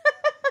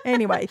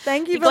 Anyway,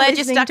 thank you You're for glad you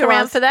listening stuck to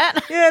around us. for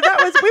that? Yeah,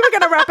 we were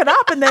going to wrap it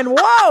up and then,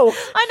 whoa.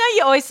 I know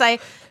you always say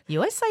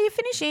you're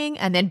finishing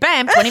and then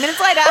bam, 20 minutes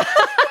later.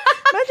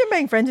 Imagine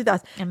being friends with us.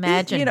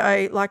 Imagine. You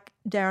know, like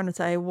Darren would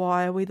say,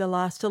 why are we the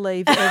last to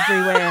leave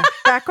everywhere?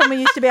 Back when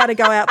we used to be able to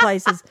go out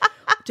places.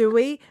 Do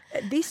we,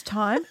 this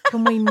time,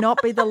 can we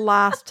not be the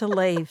last to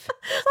leave?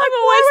 I'm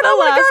always the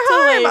last to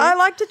leave. I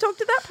like to talk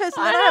to that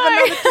person. Then I have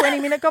another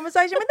 20-minute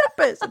conversation with that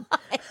person.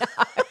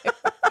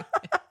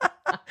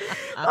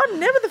 I'm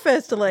never the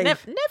first to leave.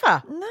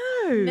 Never.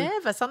 No.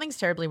 Never. Something's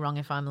terribly wrong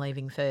if I'm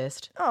leaving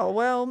first. Oh,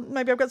 well,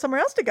 maybe I've got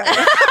somewhere else to go.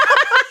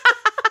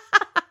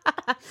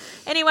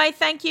 Anyway,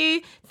 thank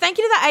you. Thank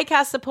you to the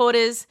ACAST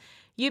supporters.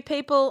 You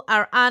people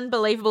are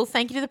unbelievable.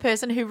 Thank you to the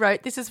person who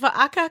wrote, this is for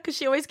Akka because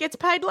she always gets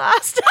paid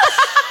last.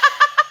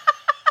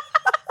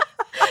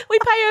 We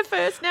pay her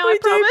first now, I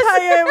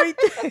promise. We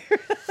do pay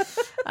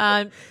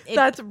her.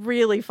 That's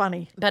really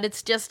funny. But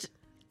it's just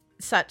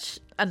such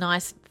a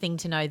nice thing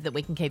to know that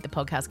we can keep the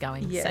podcast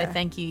going. Yeah. So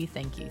thank you,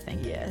 thank you,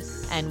 thank you.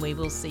 Yes. And we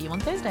will see you on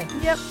Thursday.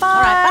 Yep, bye.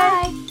 All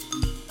right,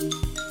 bye.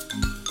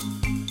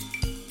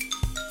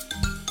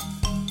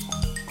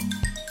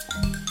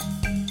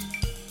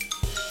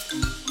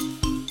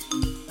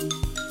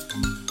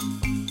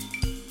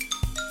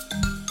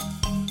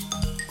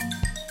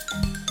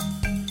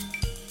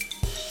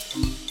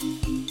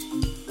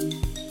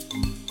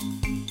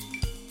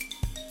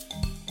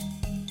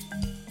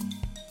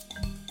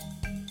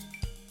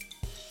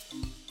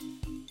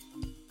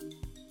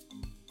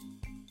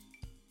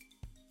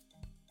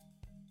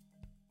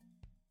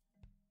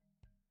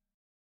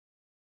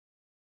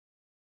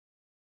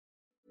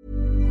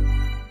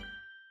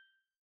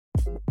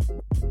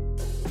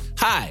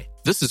 Hi,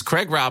 this is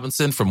Craig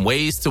Robinson from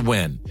Ways to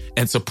Win,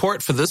 and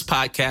support for this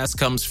podcast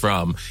comes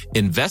from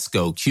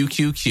Invesco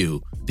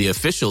QQQ, the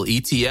official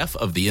ETF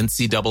of the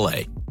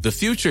NCAA. The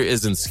future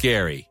isn't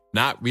scary.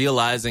 Not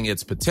realizing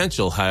its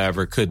potential,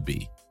 however, could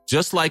be.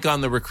 Just like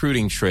on the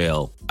recruiting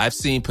trail, I've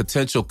seen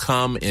potential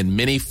come in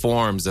many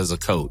forms as a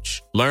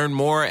coach. Learn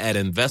more at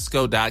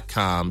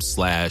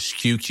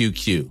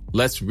Invesco.com/QQQ.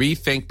 Let's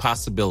rethink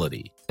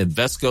possibility.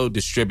 Invesco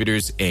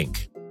Distributors,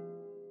 Inc.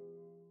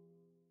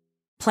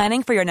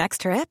 Planning for your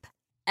next trip?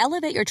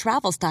 Elevate your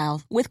travel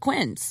style with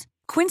Quince.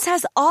 Quince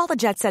has all the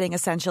jet-setting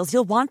essentials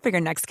you'll want for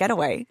your next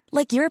getaway,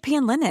 like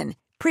European linen,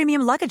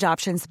 premium luggage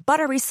options,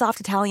 buttery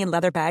soft Italian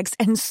leather bags,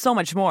 and so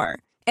much more.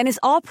 And is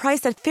all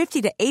priced at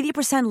 50 to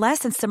 80% less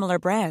than similar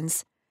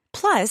brands.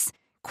 Plus,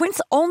 Quince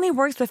only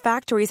works with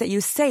factories that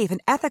use safe and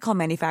ethical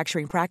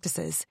manufacturing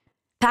practices.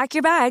 Pack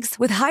your bags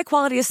with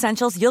high-quality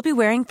essentials you'll be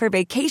wearing for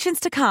vacations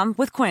to come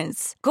with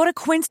Quince. Go to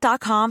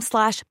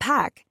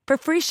quince.com/pack for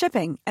free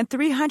shipping and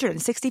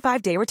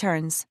 365-day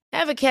returns.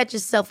 Ever catch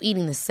yourself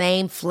eating the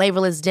same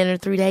flavorless dinner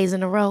 3 days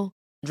in a row?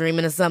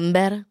 Dreaming of something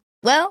better?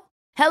 Well,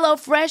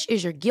 HelloFresh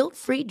is your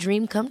guilt-free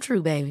dream come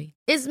true, baby.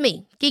 It's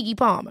me, Keke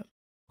Palmer.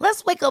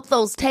 Let's wake up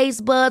those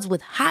taste buds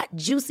with hot,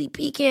 juicy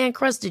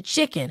pecan-crusted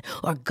chicken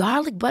or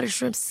garlic butter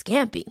shrimp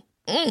scampi.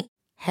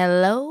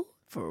 Hello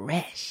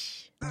Fresh.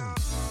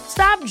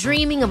 Stop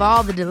dreaming of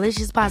all the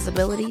delicious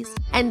possibilities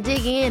and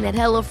dig in at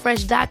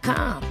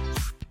HelloFresh.com.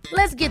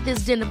 Let's get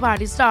this dinner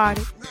party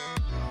started.